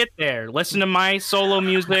that. we get there? Listen to my solo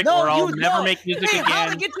music, No, or I'll you never no. make music Hey, how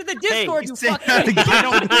to again. get to the Discord? you say fucking. how to get- I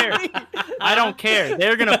don't care. I don't care.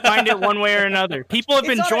 They're gonna find it one way or another. People have It's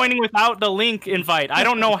been on joining without the link invite. I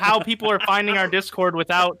don't know how people are finding our Discord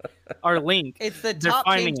without our link. It's the They're top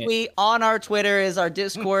finding pinned it. tweet on our Twitter is our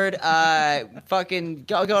Discord. Fucking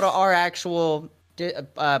go to our actual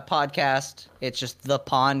podcast. It's just the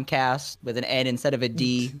Pondcast with an N instead of a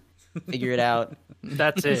D. Figure it out.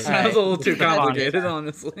 That's it. All right. That's a little too Come on. complicated,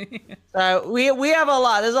 honestly. We have a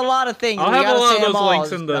lot. There's a lot of things. I'll We have a gotta lot say of them those all. links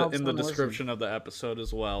Just in help the someone listen. description of the episode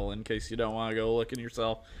as well, in case you don't want to go looking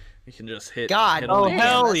yourself. You can just hit. God, hit a Oh link. man,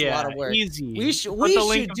 hell that's a yeah! lot of work. Easy. We should Put the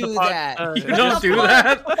link do of the pod- that. You What don't the do fuck?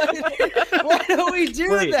 that? Why don't we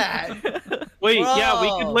do Wait. that? Wait, yeah, we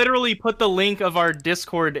could Bro. literally put the link of our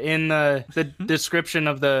Discord in the description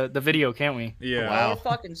of the video, can't we? Yeah. Wow. We're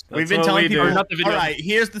fucking We've That's been what telling we people. do. Or not the video, All right,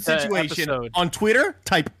 here's the situation. episode. On Twitter,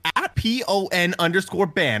 type at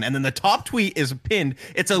PON_ban, and then the top tweet is pinned.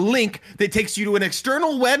 It's a link that takes you to an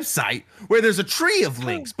external website where there's a tree of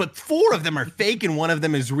links, but 4 of them are fake and 1 of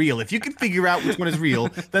them is real. If you can figure out which one is real,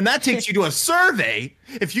 then that takes you to a survey.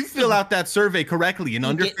 If you fill out that survey correctly in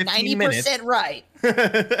under get 15 minutes, 90% right.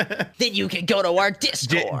 Then you can go to our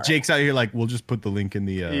Discord. Jake's out here like, we'll just put the link in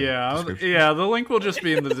the Yeah, description. yeah. The link will just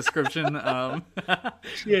be in the description.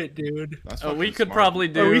 Shit, dude. That's we fucking could smart. probably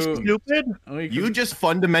do. Are we stupid? we could- You just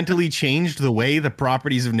fundamentally changed the way the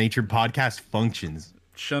Properties of Nature podcast functions.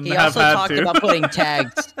 shouldn't He have also had talked to. about putting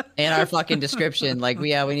tags in our fucking description. Like, we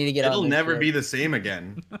need to get on It'll this never shit. be the same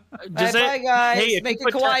again. Does Bye, guys. Hey, if Make you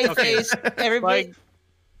a put kawaii okay. face. Everybody.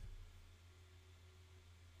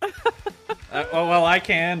 Like, Well, I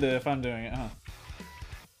can if I'm doing it, huh?